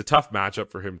it's a tough matchup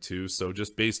for him, too. So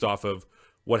just based off of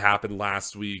what happened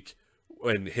last week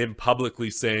and him publicly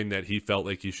saying that he felt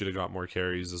like he should have got more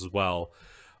carries as well,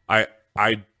 I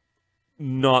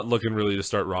not looking really to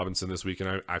start Robinson this week, and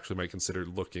I actually might consider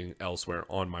looking elsewhere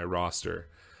on my roster.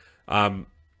 Um,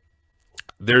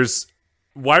 there's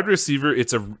wide receiver.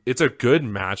 It's a good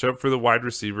matchup for the wide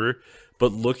receiver,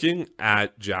 but looking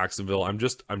at Jacksonville, I'm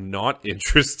not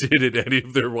interested in any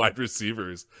of their wide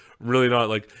receivers. I'm really not.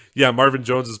 Like, yeah, Marvin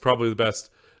Jones is probably the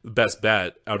best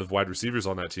bet out of wide receivers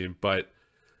on that team, but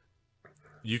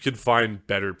you can find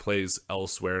better plays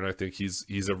elsewhere, and I think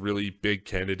he's a really big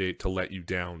candidate to let you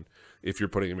down if you're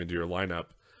putting him into your lineup.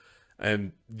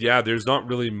 And yeah, there's not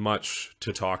really much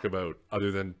to talk about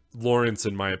other than Lawrence,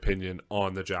 in my opinion,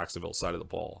 on the Jacksonville side of the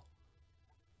ball.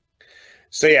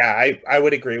 So yeah, I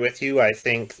would agree with you. I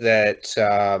think that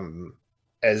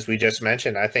as we just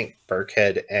mentioned, I think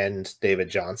Burkhead and David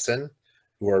Johnson,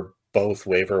 who are both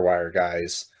waiver wire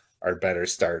guys, are better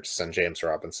starts than James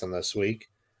Robinson this week.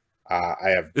 I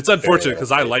have It's unfortunate very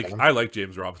because little I faith like in him. I like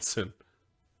James Robinson.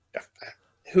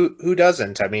 Who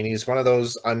doesn't? I mean, he's one of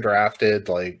those undrafted,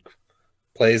 like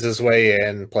plays his way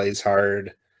in, plays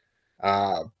hard.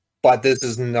 Uh, but this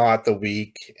is not the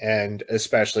week, and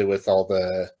especially with all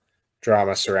the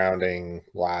drama surrounding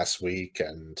last week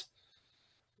and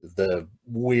the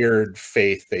weird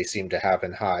faith they seem to have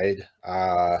in Hyde.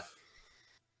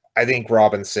 I think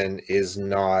Robinson is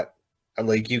not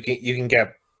like you can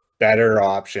get better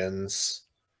options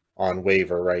on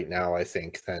waiver right now, I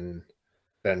think, than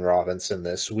Robinson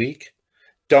this week.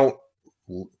 Don't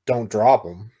don't drop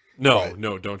him, No, but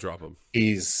no, don't drop him.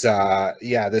 he's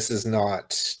yeah, this is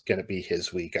not gonna be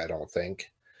his week, I don't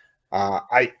think.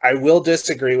 I will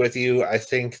disagree with you. I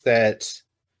think that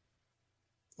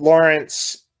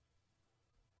Lawrence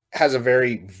has a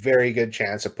very, very good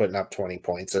chance of putting up 20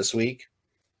 points this week.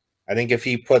 I think if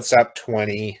he puts up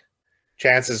 20,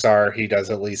 chances are he does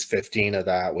at least 15 of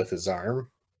that with his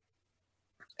arm.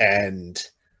 And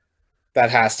that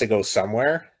has to go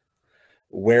somewhere.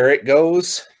 Where it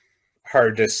goes,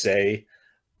 hard to say,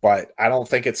 but I don't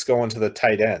think it's going to the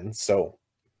tight end. So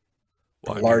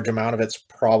a Well, I large mean, amount of it's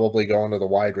probably going to the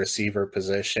wide receiver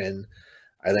position.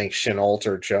 I think Chenault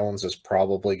or Jones is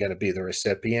probably going to be the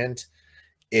recipient.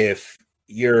 If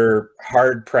you're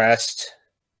hard pressed,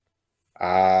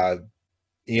 uh,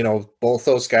 both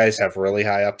those guys have really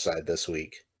high upside this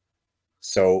week.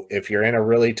 So if you're in a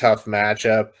really tough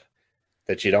matchup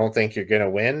that you don't think you're going to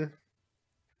win,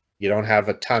 you don't have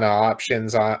a ton of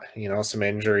options on, some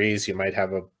injuries, you might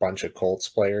have a bunch of Colts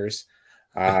players.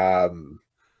 Um,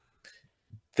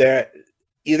 that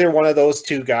either one of those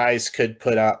two guys could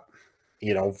put up,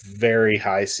 very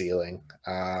high ceiling.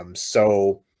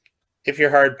 So if you're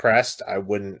hard pressed, I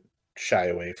wouldn't shy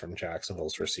away from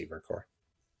Jacksonville's receiver core.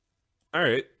 all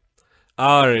right.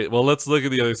 All right. Well, let's look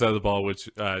at the other side of the ball, which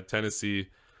Tennessee.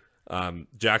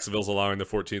 Jacksonville's allowing the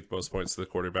 14th most points to the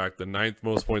quarterback, the 9th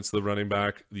most points to the running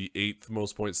back, the 8th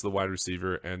most points to the wide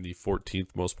receiver, and the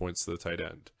 14th most points to the tight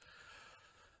end.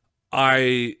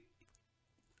 I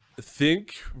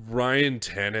think Ryan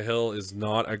Tannehill is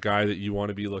not a guy that you want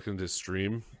to be looking to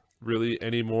stream really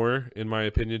anymore, in my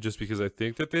opinion, just because I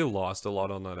think that they lost a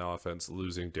lot on that offense,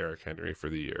 losing Derrick Henry for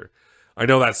the year. I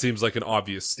know that seems like an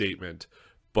obvious statement,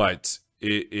 but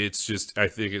it's just, I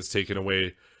think it's taken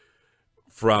away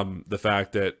from the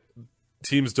fact that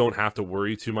teams don't have to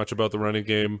worry too much about the running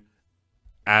game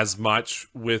as much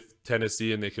with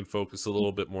Tennessee, and they can focus a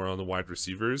little bit more on the wide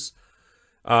receivers.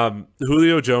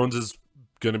 Julio Jones is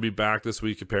going to be back this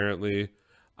week, apparently.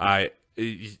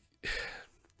 AJ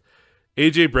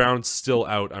Brown's still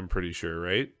out, I'm pretty sure,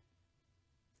 right?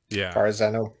 As Yeah. far as I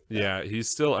know. Yeah, he's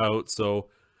still out, so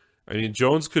I mean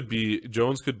Jones could be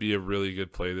a really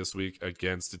good play this week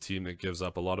against a team that gives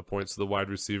up a lot of points to the wide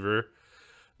receiver.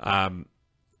 Um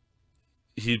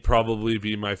he'd probably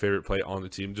be my favorite play on the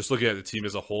team. Just looking at the team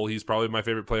as a whole, he's probably my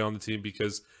favorite play on the team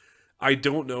because I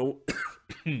don't know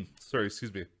sorry,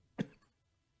 excuse me.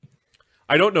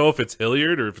 I don't know if it's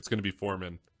Hilliard or if it's going to be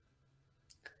Foreman.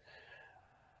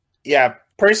 Yeah,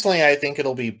 personally, I think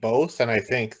it'll be both, and I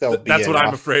think there'll be That's what I'm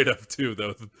enough. afraid of too,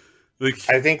 though. Like,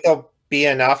 I think there'll be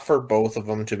enough for both of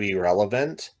them to be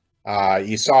relevant.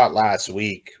 You saw it last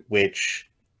week, which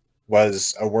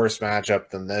was a worse matchup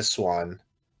than this one.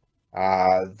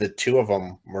 The two of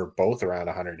them were both around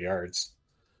 100 yards.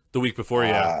 the week before,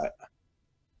 yeah,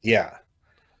 Yeah.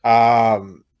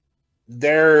 Um,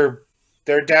 they're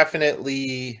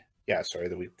definitely sorry,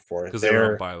 the week before. because they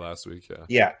were on bye last week.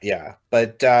 Yeah.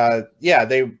 But yeah,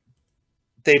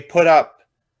 they put up,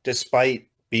 despite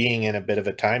being in a bit of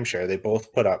a timeshare, they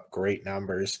both put up great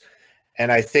numbers. And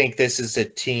I think this is a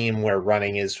team where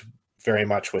running is very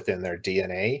much within their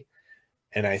DNA.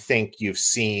 And I think you've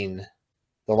seen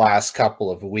the last couple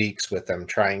of weeks with them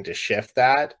trying to shift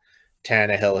that.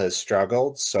 Tannehill has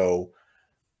struggled. So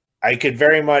I could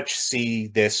very much see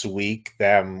this week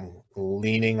them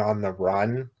leaning on the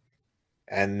run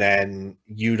and then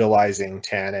utilizing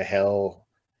Tannehill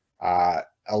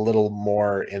a little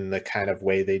more in the kind of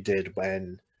way they did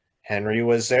when Henry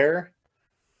was there.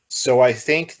 So I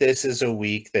think this is a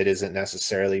week that isn't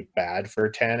necessarily bad for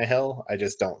Tannehill. I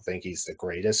just don't think he's the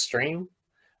greatest stream,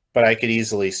 but I could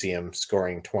easily see him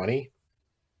scoring 20.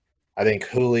 I think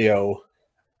Julio,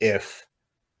 if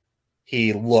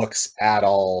he looks at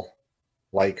all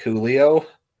like Julio,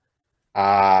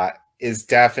 is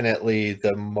definitely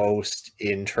the most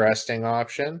interesting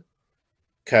option,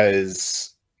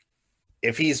 because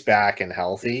if he's back and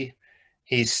healthy,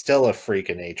 he's still a freak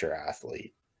of nature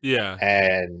athlete. Yeah.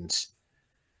 And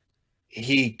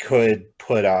he could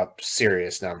put up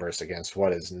serious numbers against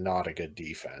what is not a good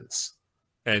defense.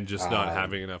 And just not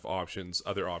having enough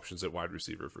other options at wide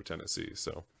receiver for Tennessee.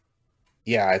 So,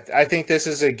 yeah, I think this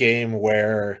is a game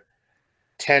where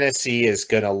Tennessee is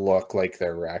going to look like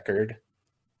their record,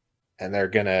 and they're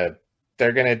going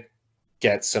to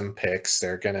get some picks.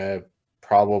 They're going to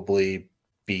probably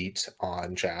beat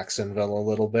on Jacksonville a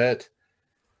little bit.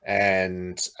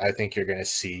 And I think you're going to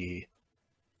see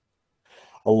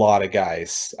a lot of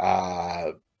guys,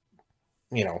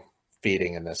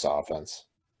 feeding in this offense.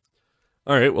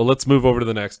 all right, well, let's move over to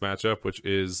the next matchup, which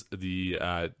is the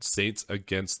Saints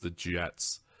against the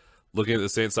Jets. Looking at the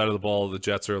Saints side of the ball, the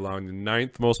Jets are allowing the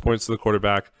 9th most points to the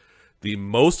quarterback, the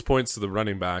most points to the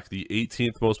running back, the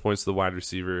 18th most points to the wide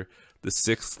receiver, the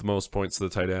 6th most points to the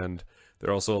tight end.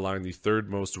 They're also allowing the 3rd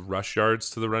most rush yards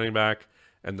to the running back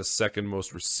and the 2nd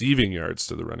most receiving yards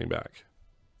to the running back.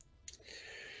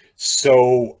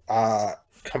 So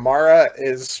Kamara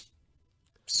is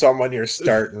someone you're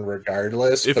starting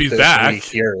regardless. If but he's this back. week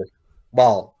here,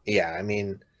 well, yeah, I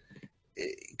mean,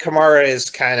 Kamara is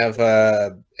kind of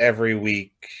a every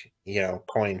week,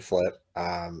 coin flip.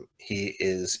 He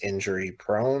is injury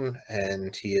prone,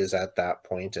 and he is at that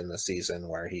point in the season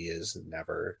where he is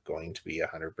never going to be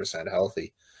 100%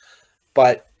 healthy.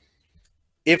 But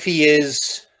if he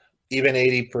is even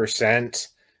 80%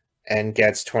 and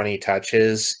gets 20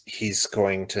 touches, he's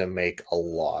going to make a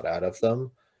lot out of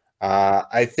them.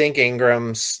 I think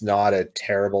Ingram's not a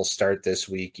terrible start this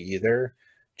week either,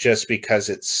 just because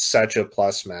it's such a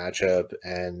plus matchup,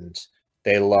 and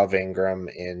they love Ingram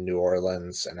in New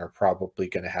Orleans and are probably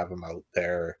going to have him out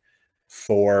there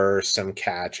for some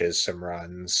catches, some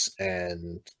runs,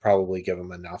 and probably give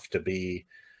him enough to be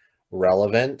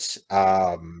relevant.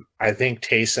 I think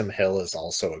Taysom Hill is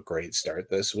also a great start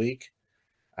this week.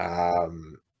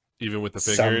 Even with the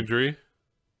finger injury?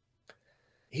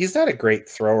 He's not a great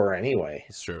thrower anyway.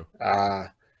 That's true.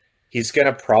 He's going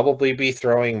to probably be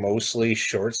throwing mostly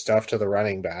short stuff to the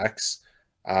running backs.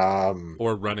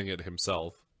 Or running it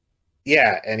himself.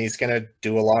 Yeah, and he's going to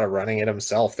do a lot of running it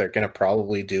himself. They're going to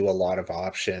probably do a lot of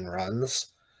option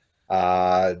runs.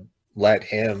 Uh, Let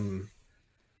him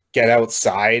get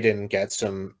outside and get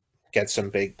some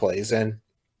big plays in.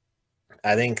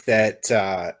 I think that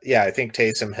I think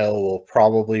Taysom Hill will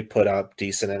probably put up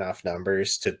decent enough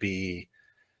numbers to be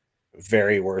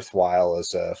very worthwhile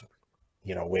as a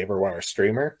waiver wire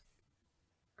streamer.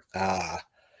 Uh,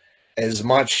 as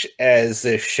much as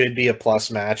this should be a plus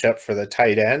matchup for the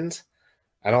tight end,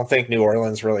 I don't think New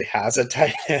Orleans really has a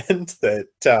tight end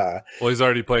that. Well, he's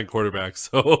already playing quarterback,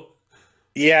 so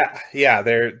Yeah,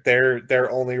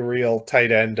 their only real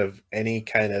tight end of any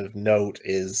kind of note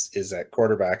is at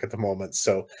quarterback at the moment.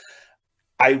 So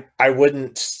I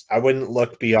wouldn't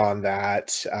look beyond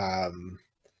that.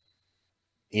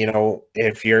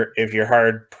 If you're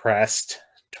hard pressed,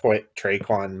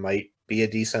 Traquan might be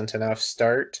a decent enough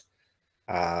start.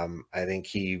 I think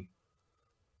he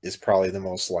is probably the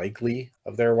most likely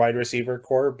of their wide receiver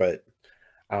core, but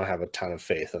I don't have a ton of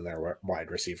faith in their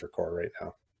wide receiver core right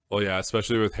now. well, yeah,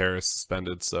 especially with Harris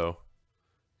suspended, so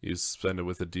he's suspended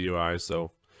with a DUI,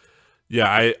 so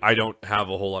yeah, I don't have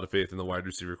a whole lot of faith in the wide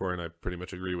receiver core, and I pretty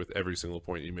much agree with every single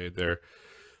point you made there.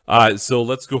 So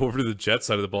let's go over to the Jets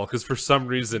side of the ball, because for some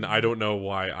reason, I don't know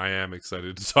why I am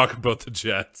excited to talk about the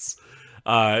Jets.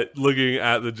 Looking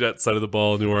at the Jets side of the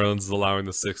ball, New Orleans is allowing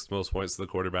the sixth most points to the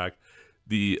quarterback,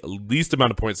 the least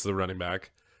amount of points to the running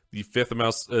back, the fifth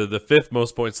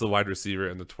most points to the wide receiver,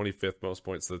 and the 25th most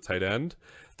points to the tight end.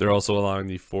 They're also allowing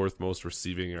the fourth most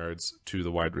receiving yards to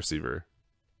the wide receiver.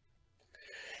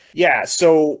 Yeah,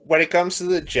 so when it comes to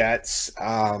the Jets,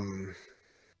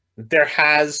 there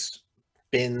has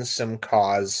been some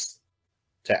cause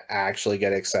to actually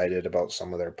get excited about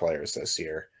some of their players this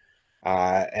year.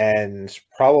 And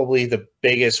probably the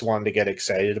biggest one to get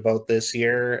excited about this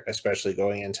year, especially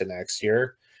going into next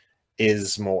year,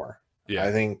 is Moore. Yeah.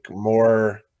 I think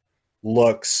Moore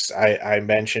looks, I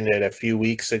mentioned it a few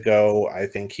weeks ago, I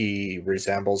think he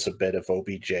resembles a bit of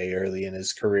OBJ early in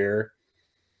his career.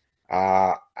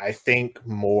 I think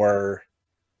Moore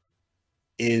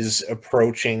is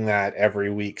approaching that every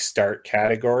week start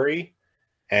category,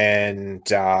 and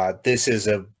this is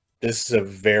a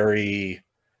very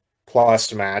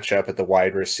plus matchup at the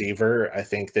wide receiver. I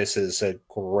think this is a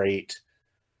great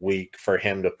week for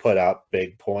him to put up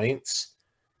big points.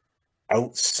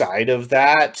 Outside of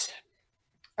that,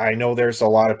 I know there's a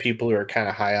lot of people who are kind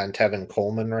of high on Tevin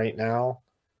Coleman right now.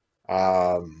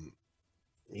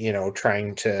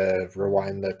 Trying to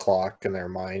rewind the clock in their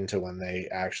mind to when they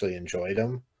actually enjoyed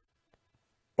him.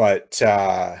 But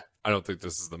I don't think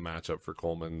this is the matchup for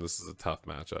Coleman. This is a tough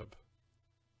matchup.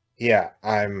 Yeah,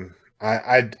 I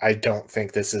don't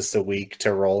think this is the week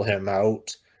to roll him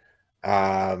out.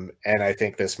 And I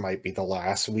think this might be the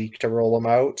last week to roll him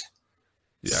out.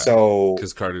 Yeah, so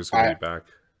because Carter's going to be back.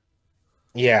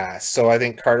 Yeah, so I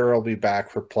think Carter will be back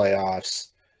for playoffs.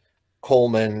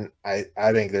 Coleman, I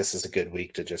think this is a good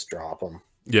week to just drop him.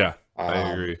 Yeah,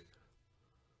 I agree.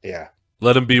 Yeah.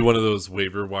 Let him be one of those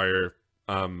waiver wire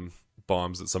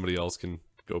bombs that somebody else can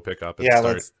go pick up and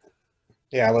start.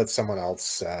 Let someone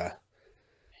else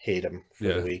hate him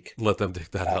for the week. Let them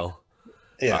take that hell.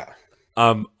 Yeah.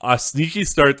 A sneaky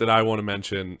start that I want to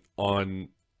mention on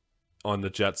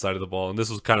the Jet side of the ball, and this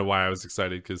was kind of why I was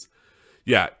excited, because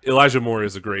Elijah Moore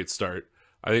is a great start.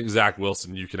 I think Zach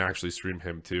Wilson, you can actually stream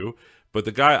him too. But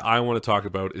the guy I want to talk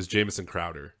about is Jamison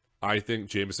Crowder. I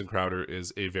think Jamison Crowder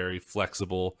is a very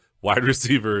flexible wide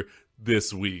receiver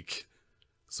this week.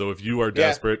 So if you are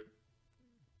desperate,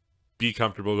 be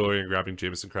comfortable going and grabbing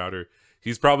Jamison Crowder.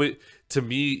 He's probably, to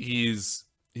me,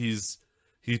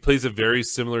 he plays a very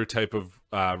similar type of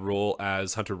role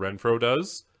as Hunter Renfrow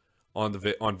does on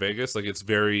Vegas. Like it's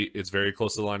very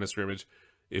close to the line of scrimmage.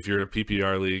 If you're in a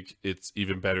PPR league, it's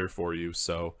even better for you.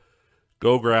 So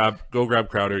go grab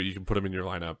Crowder. You can put him in your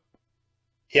lineup.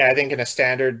 Yeah, I think in a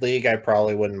standard league, I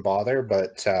probably wouldn't bother,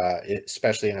 but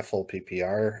especially in a full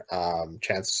PPR,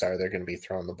 chances are they're going to be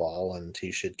throwing the ball, and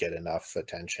he should get enough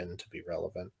attention to be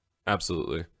relevant.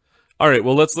 Absolutely. All right,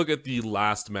 well, let's look at the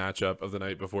last matchup of the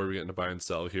night before we get into buy and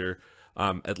sell here.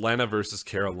 Atlanta versus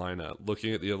Carolina.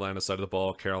 Looking at the Atlanta side of the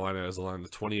ball, Carolina is allowing the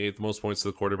 28th most points to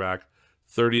the quarterback,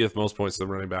 30th most points to the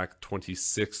running back,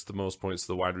 26th most points to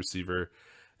the wide receiver,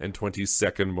 and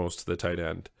 22nd most to the tight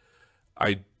end.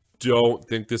 I don't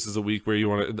think this is a week where you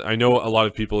want to. I know a lot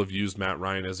of people have used Matt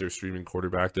Ryan as their streaming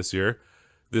quarterback this year.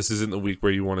 This isn't the week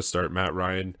where you want to start Matt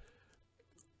Ryan.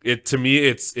 To me,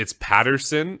 it's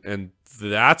Patterson, and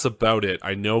that's about it.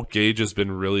 I know Gage has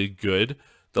been really good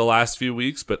the last few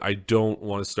weeks, but I don't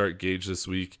want to start Gage this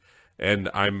week, and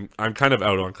I'm kind of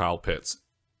out on Kyle Pitts,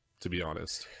 to be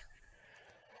honest.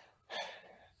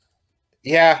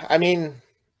 Yeah, I mean,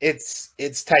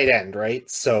 it's tight end, right?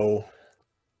 So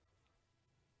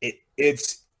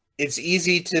it's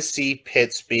easy to see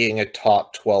Pitts being a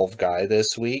top 12 guy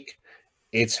this week.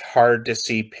 It's hard to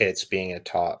see Pitts being a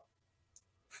top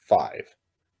 5.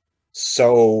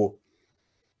 So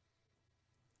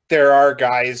there are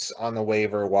guys on the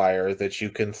waiver wire that you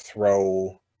can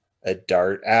throw a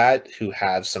dart at who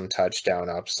have some touchdown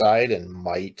upside and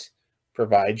might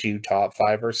provide you top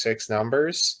 5 or 6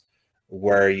 numbers,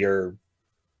 where you're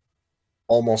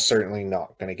almost certainly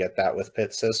not going to get that with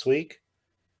Pitts this week.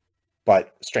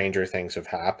 But stranger things have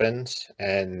happened.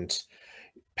 And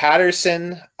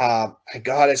Patterson, I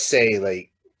gotta say,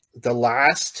 like, the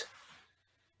last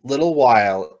little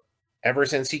while, ever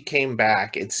since he came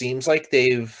back, it seems like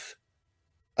they've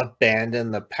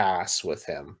abandoned the pass with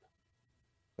him.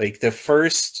 Like, the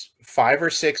first 5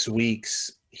 or 6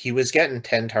 weeks, he was getting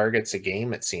 10 targets a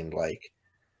game, it seemed like.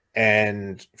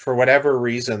 And for whatever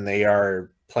reason, they are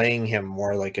playing him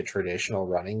more like a traditional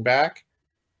running back,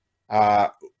 uh,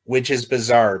 which is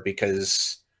bizarre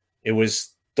because it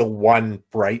was the one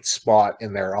bright spot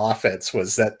in their offense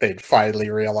was that they'd finally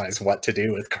realized what to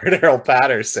do with Cordero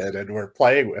Patterson and were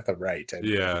playing with him right. And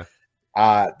Yeah,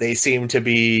 they seem to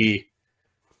be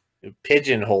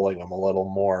pigeonholing him a little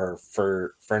more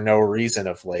for no reason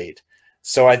of late.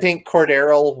 So I think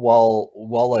Cordero,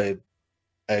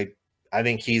 I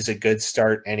think he's a good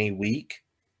start any week.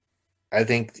 I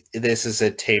think this is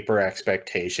a taper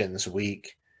expectations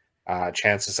week.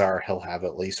 Chances are he'll have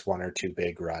at least 1 or 2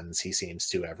 big runs. He seems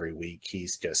to every week.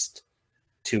 He's just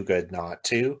too good not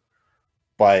to.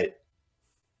 But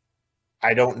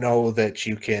I don't know that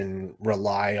you can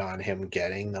rely on him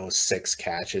getting those 6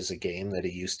 catches a game that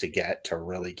he used to get to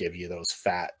really give you those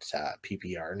fat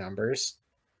PPR numbers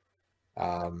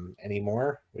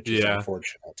anymore, which is yeah.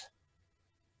 unfortunate.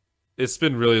 It's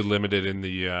been really limited in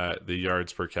the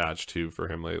yards per catch too for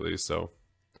him lately. So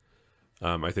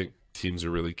I think teams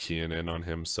are really keying in on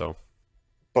him. So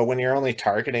But when you're only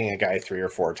targeting a guy 3 or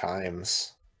 4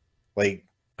 times, like,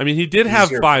 I mean, he did he's have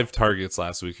your 5 targets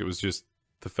last week. It was just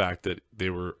the fact that they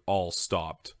were all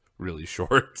stopped really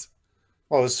short.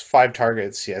 well, it was 5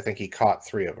 targets. Yeah, I think he caught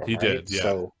 3 of them, He right? did,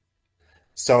 yeah,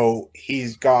 So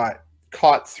he's got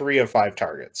caught 3 of 5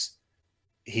 targets.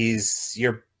 He's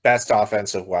your best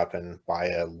offensive weapon by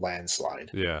a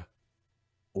landslide. yeah,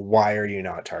 Why are you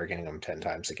not targeting him 10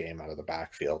 times a game out of the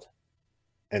backfield?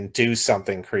 And do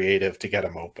something creative to get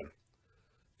him open.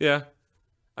 yeah.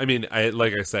 I mean, I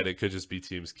like I said, it could just be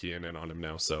teams keying in on him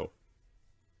now. So,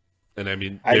 and I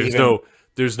mean, I even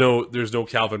there's no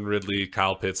Calvin Ridley.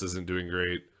 Kyle Pitts isn't doing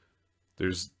great.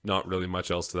 There's not really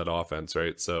much else to that offense,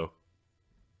 right? So,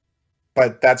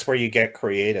 But that's where you get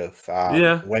creative.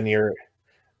 yeah, When you're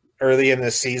early in the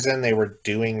season, they were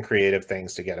doing creative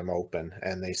things to get him open,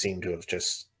 and they seem to have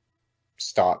just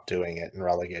stopped doing it and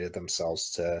relegated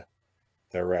themselves to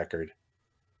their record.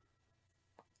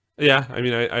 yeah. I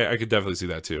mean, I could definitely see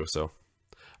that too. So,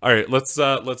 all right, let's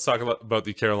talk about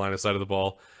the Carolina side of the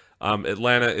ball.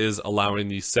 Atlanta is allowing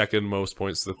the second most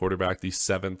points to the quarterback, the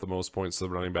seventh most points to the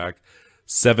running back,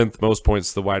 seventh most points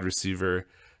to the wide receiver,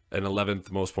 and 11th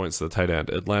most points to the tight end.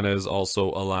 Atlanta is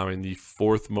also allowing the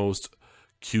fourth most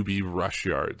QB rush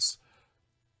yards.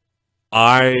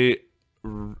 I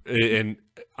and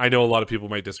I know a lot of people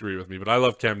might disagree with me, but I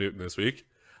love Cam Newton this week.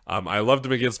 I loved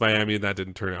him against Miami, and that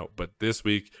didn't turn out. But this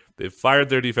week, they fired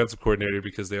their defensive coordinator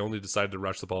because they only decided to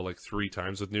rush the ball like 3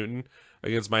 times with Newton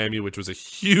against Miami, which was a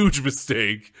huge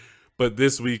mistake. But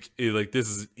this week, this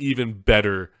is even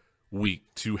better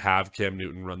week to have Cam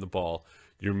Newton run the ball.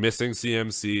 You're missing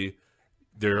CMC.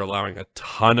 They're allowing a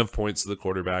ton of points to the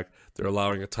quarterback. They're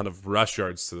allowing a ton of rush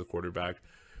yards to the quarterback.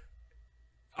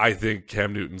 I think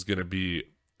Cam Newton's going to be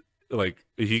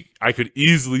I could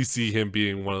easily see him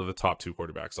being one of the top 2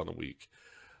 quarterbacks on the week.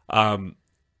 Um,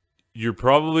 you're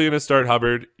probably going to start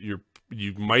Hubbard. You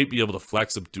might be able to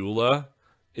flex Abdullah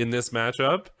in this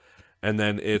matchup, and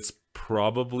then it's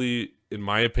probably, in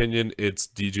my opinion, it's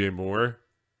DJ Moore.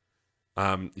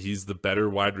 He's the better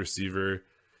wide receiver.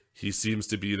 He seems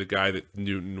to be the guy that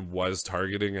Newton was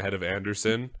targeting ahead of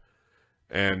Anderson,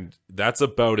 and that's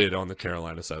about it on the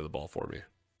Carolina side of the ball for me.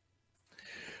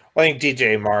 I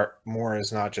think Moore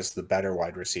is not just the better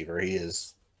wide receiver. He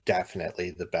is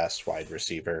definitely the best wide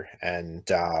receiver. And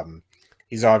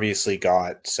he's obviously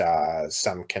got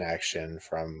some connection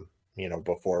from,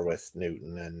 before with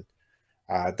Newton.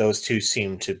 And those two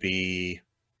seem to be,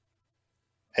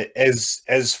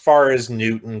 as far as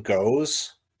Newton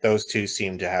goes, those two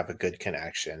seem to have a good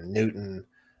connection. Newton,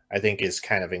 I think, is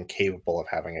kind of incapable of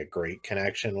having a great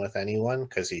connection with anyone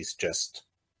because he's just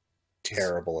His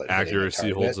terrible at hitting a accuracy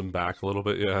holds target. him back a little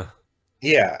bit. Yeah.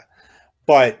 Yeah,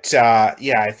 but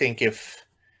yeah, I think if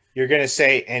you're going to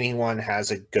say anyone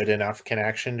has a good enough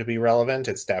connection to be relevant,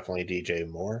 it's definitely DJ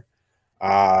Moore.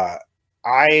 Uh,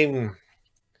 I'm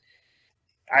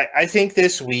I think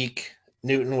this week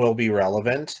Newton will be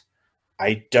relevant.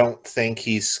 I don't think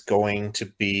he's going to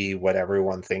be what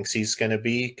everyone thinks he's going to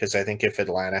be because I think if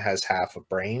Atlanta has half a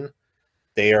brain,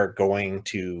 they are going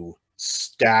to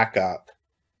stack up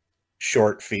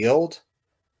short field,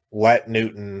 let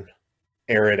Newton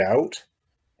air it out,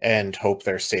 and hope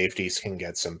their safeties can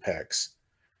get some picks.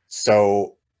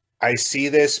 So I see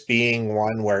this being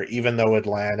one where even though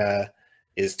Atlanta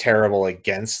is terrible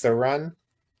against the run,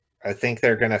 I think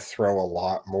they're going to throw a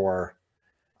lot more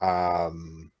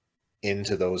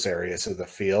into those areas of the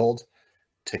field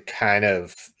to kind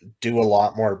of do a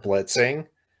lot more blitzing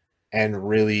and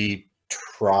really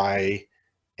try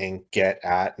and get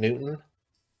at Newton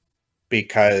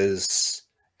because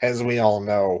as we all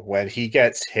know, when he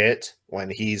gets hit, when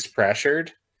he's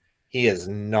pressured, he is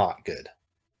not good.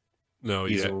 No,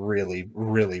 He's yeah. really,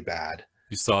 really bad.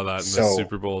 You saw that in the So,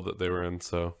 Super Bowl that they were in.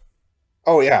 So,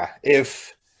 oh yeah,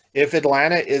 if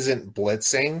Atlanta isn't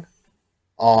blitzing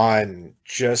on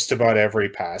just about every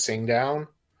passing down,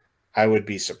 I would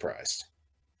be surprised.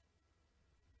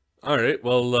 all right.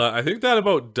 Well, I think that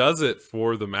about does it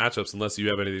for the matchups, unless you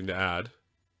have anything to add.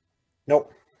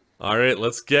 Nope. All right,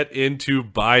 let's get into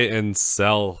buy and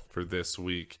sell for this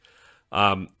week.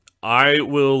 Um, I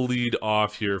will lead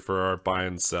off here for our buy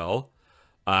and sell,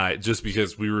 just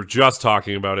because we were just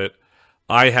talking about it.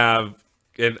 I have,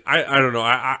 and I don't know.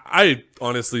 I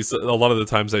honestly, a lot of the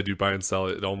times I do buy and sell,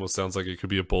 it almost sounds like it could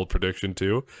be a bold prediction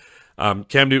too.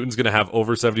 Cam Newton's going to have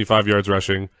over 75 yards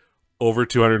rushing, over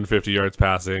 250 yards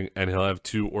passing, and he'll have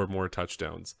 2 or more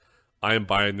touchdowns. I am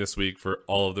buying this week for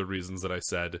all of the reasons that I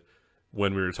said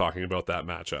when we were talking about that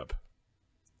matchup.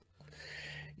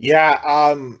 Yeah,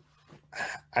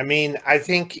 I mean, I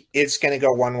think it's going to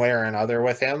go one way or another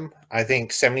with him. I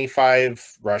think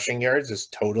 75 rushing yards is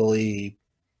totally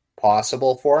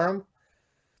possible for him.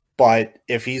 But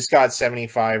if he's got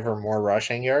 75 or more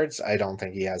rushing yards, I don't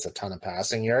think he has a ton of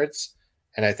passing yards.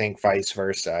 And I think vice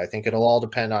versa. I think it'll all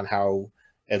depend on how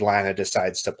Atlanta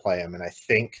decides to play him. And I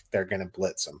think they're going to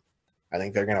blitz him. I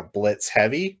think they're going to blitz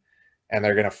heavy and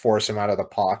they're going to force him out of the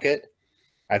pocket.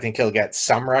 I think he'll get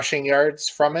some rushing yards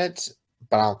from it,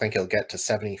 but I don't think he'll get to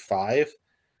 75.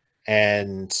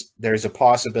 And there's a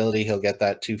possibility he'll get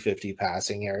that 250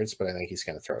 passing yards, but I think he's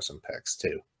going to throw some picks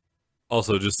too.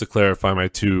 Also, just to clarify, my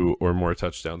 2 or more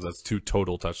touchdowns, that's 2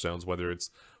 total touchdowns, whether it's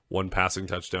 1 passing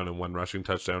touchdown and 1 rushing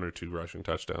touchdown or 2 rushing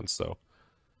touchdowns. So,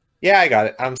 Yeah, I got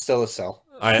it. I'm still a sell.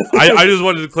 I just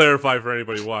wanted to clarify for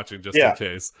anybody watching, just in Yeah.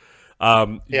 case.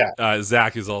 Yeah.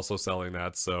 Zach is also selling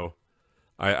that, so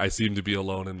I seem to be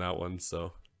alone in that one.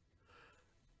 So,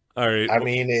 all right. I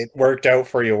mean, it worked out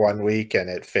for you one week and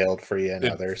it failed for you in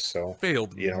It others. So,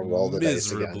 failed roll the dice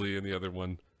again. miserably in the other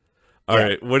one. All Yeah.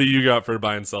 right. What do you got for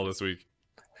buy and sell this week?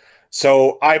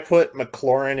 So I put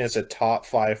McLaurin as a top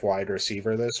 5 wide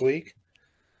receiver this week.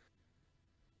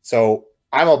 So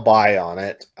I'm a buy on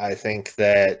it. I think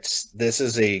that this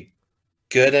is a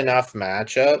good enough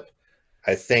matchup.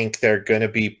 I think they're going to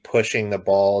be pushing the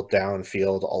ball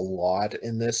downfield a lot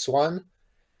in this one.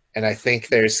 And I think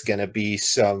there's going to be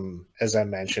some, as I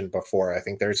mentioned before, I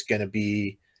think there's going to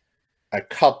be a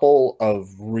couple of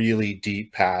really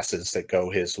deep passes that go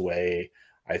his way.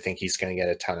 I think he's going to get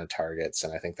a ton of targets,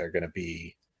 and I think they're going to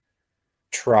be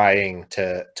trying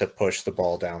to push the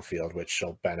ball downfield, which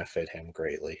will benefit him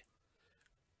greatly.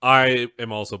 I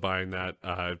am also buying that.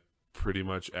 Pretty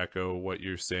much echo what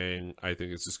you're saying. I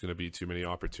think it's just going to be too many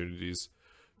opportunities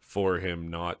for him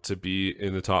not to be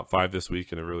in the top 5 this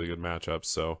week in a really good matchup.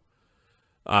 So,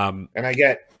 and I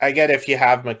get if you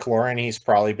have McLaurin, he's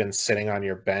probably been sitting on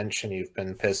your bench and you've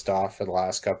been pissed off for the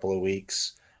last couple of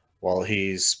weeks. Well,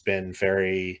 he's been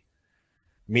very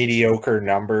mediocre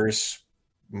numbers,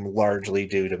 largely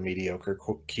due to mediocre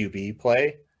QB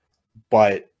play.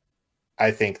 But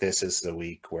I think this is the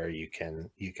week where you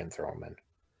can throw him in.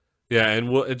 yeah,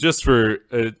 and just for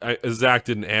Zach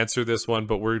didn't answer this one,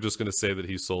 but we're just going to say that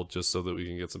he sold just so that we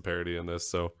can get some parity in this.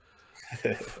 So,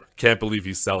 can't believe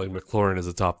he's selling McLaurin as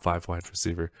a top 5 wide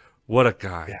receiver. What a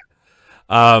guy! Yeah.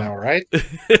 All right.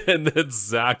 And then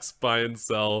Zach's buy and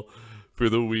sell for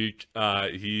the week.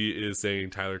 He is saying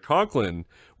Tyler Conklin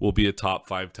will be a top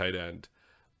 5 tight end.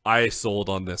 I sold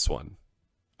on this one.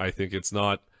 I think it's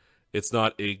not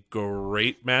a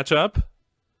great matchup,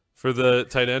 for the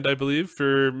tight end, I believe,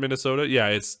 for Minnesota. Yeah,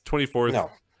 it's 24th.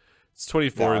 No, It's no.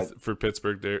 24th for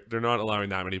Pittsburgh. They're not allowing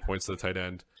that many points to the tight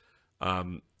end.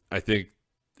 I think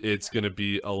it's going to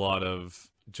be a lot of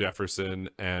Jefferson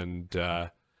and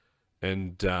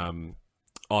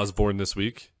Osborne this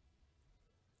week.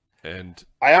 And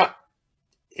I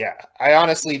Yeah, I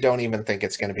honestly don't even think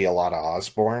it's going to be a lot of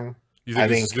Osborne. you think I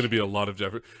this is going to think be a lot of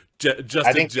Jefferson? I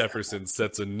Justin think Jefferson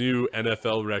sets a new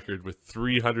NFL record with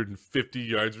 350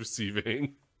 yards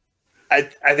receiving. I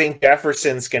think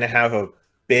Jefferson's going to have a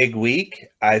big week.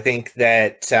 I think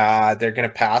that they're going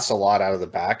to pass a lot out of the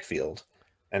backfield,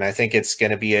 and I think it's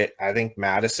going to be. I think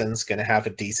Madison's going to have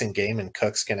a decent game, and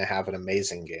Cook's going to have an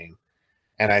amazing game.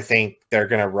 And I think they're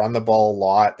going to run the ball a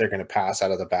lot. They're going to pass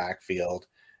out of the backfield,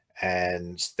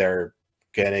 and they're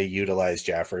going to utilize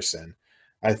Jefferson.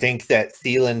 I think that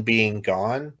Thielen being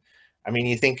gone. I mean,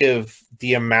 you think of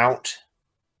the amount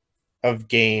of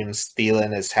games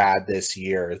Thielen has had this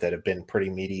year that have been pretty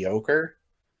mediocre.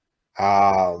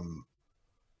 Um,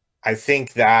 I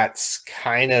think that's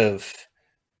kind of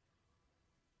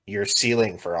your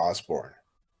ceiling for Osborne.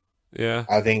 Yeah.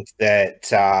 I think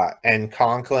that and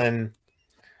Conklin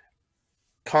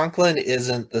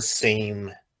isn't the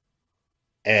same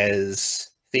as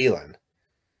Thielen.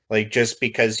 Like, just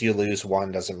because you lose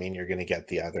one doesn't mean you're going to get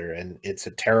the other. And it's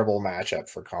a terrible matchup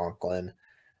for Conklin.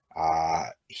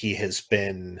 He has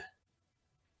been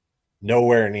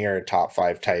nowhere near a top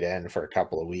 5 tight end for a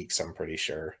couple of weeks, I'm pretty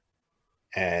sure.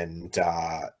 And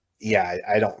yeah,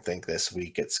 I don't think this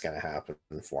week it's going to happen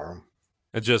for him.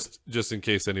 And just in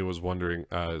case anyone was wondering,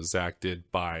 Zach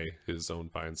did buy his own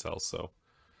buy and sell, so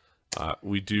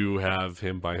we do have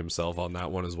him by himself on that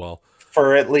one as well.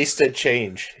 For at least a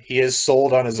change, he has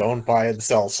sold on his own buy and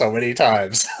sell so many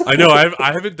times. I know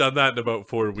I haven't done that in about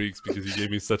 4 weeks because he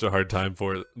gave me such a hard time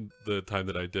for it the time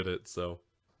that I did it. So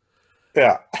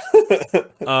yeah.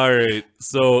 all right,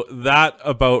 so that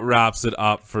about wraps it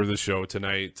up for the show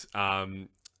tonight.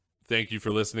 Thank you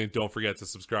for listening. Don't forget to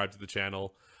subscribe to the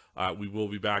channel. We will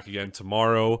be back again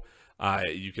tomorrow.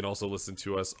 You can also listen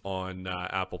to us on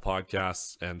Apple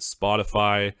Podcasts and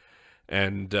Spotify.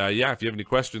 And yeah, if you have any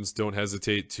questions, don't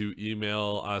hesitate to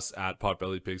email us at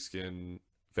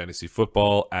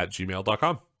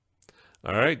potbellypigskinfantasyfootball@gmail.com.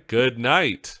 All right, good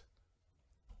night.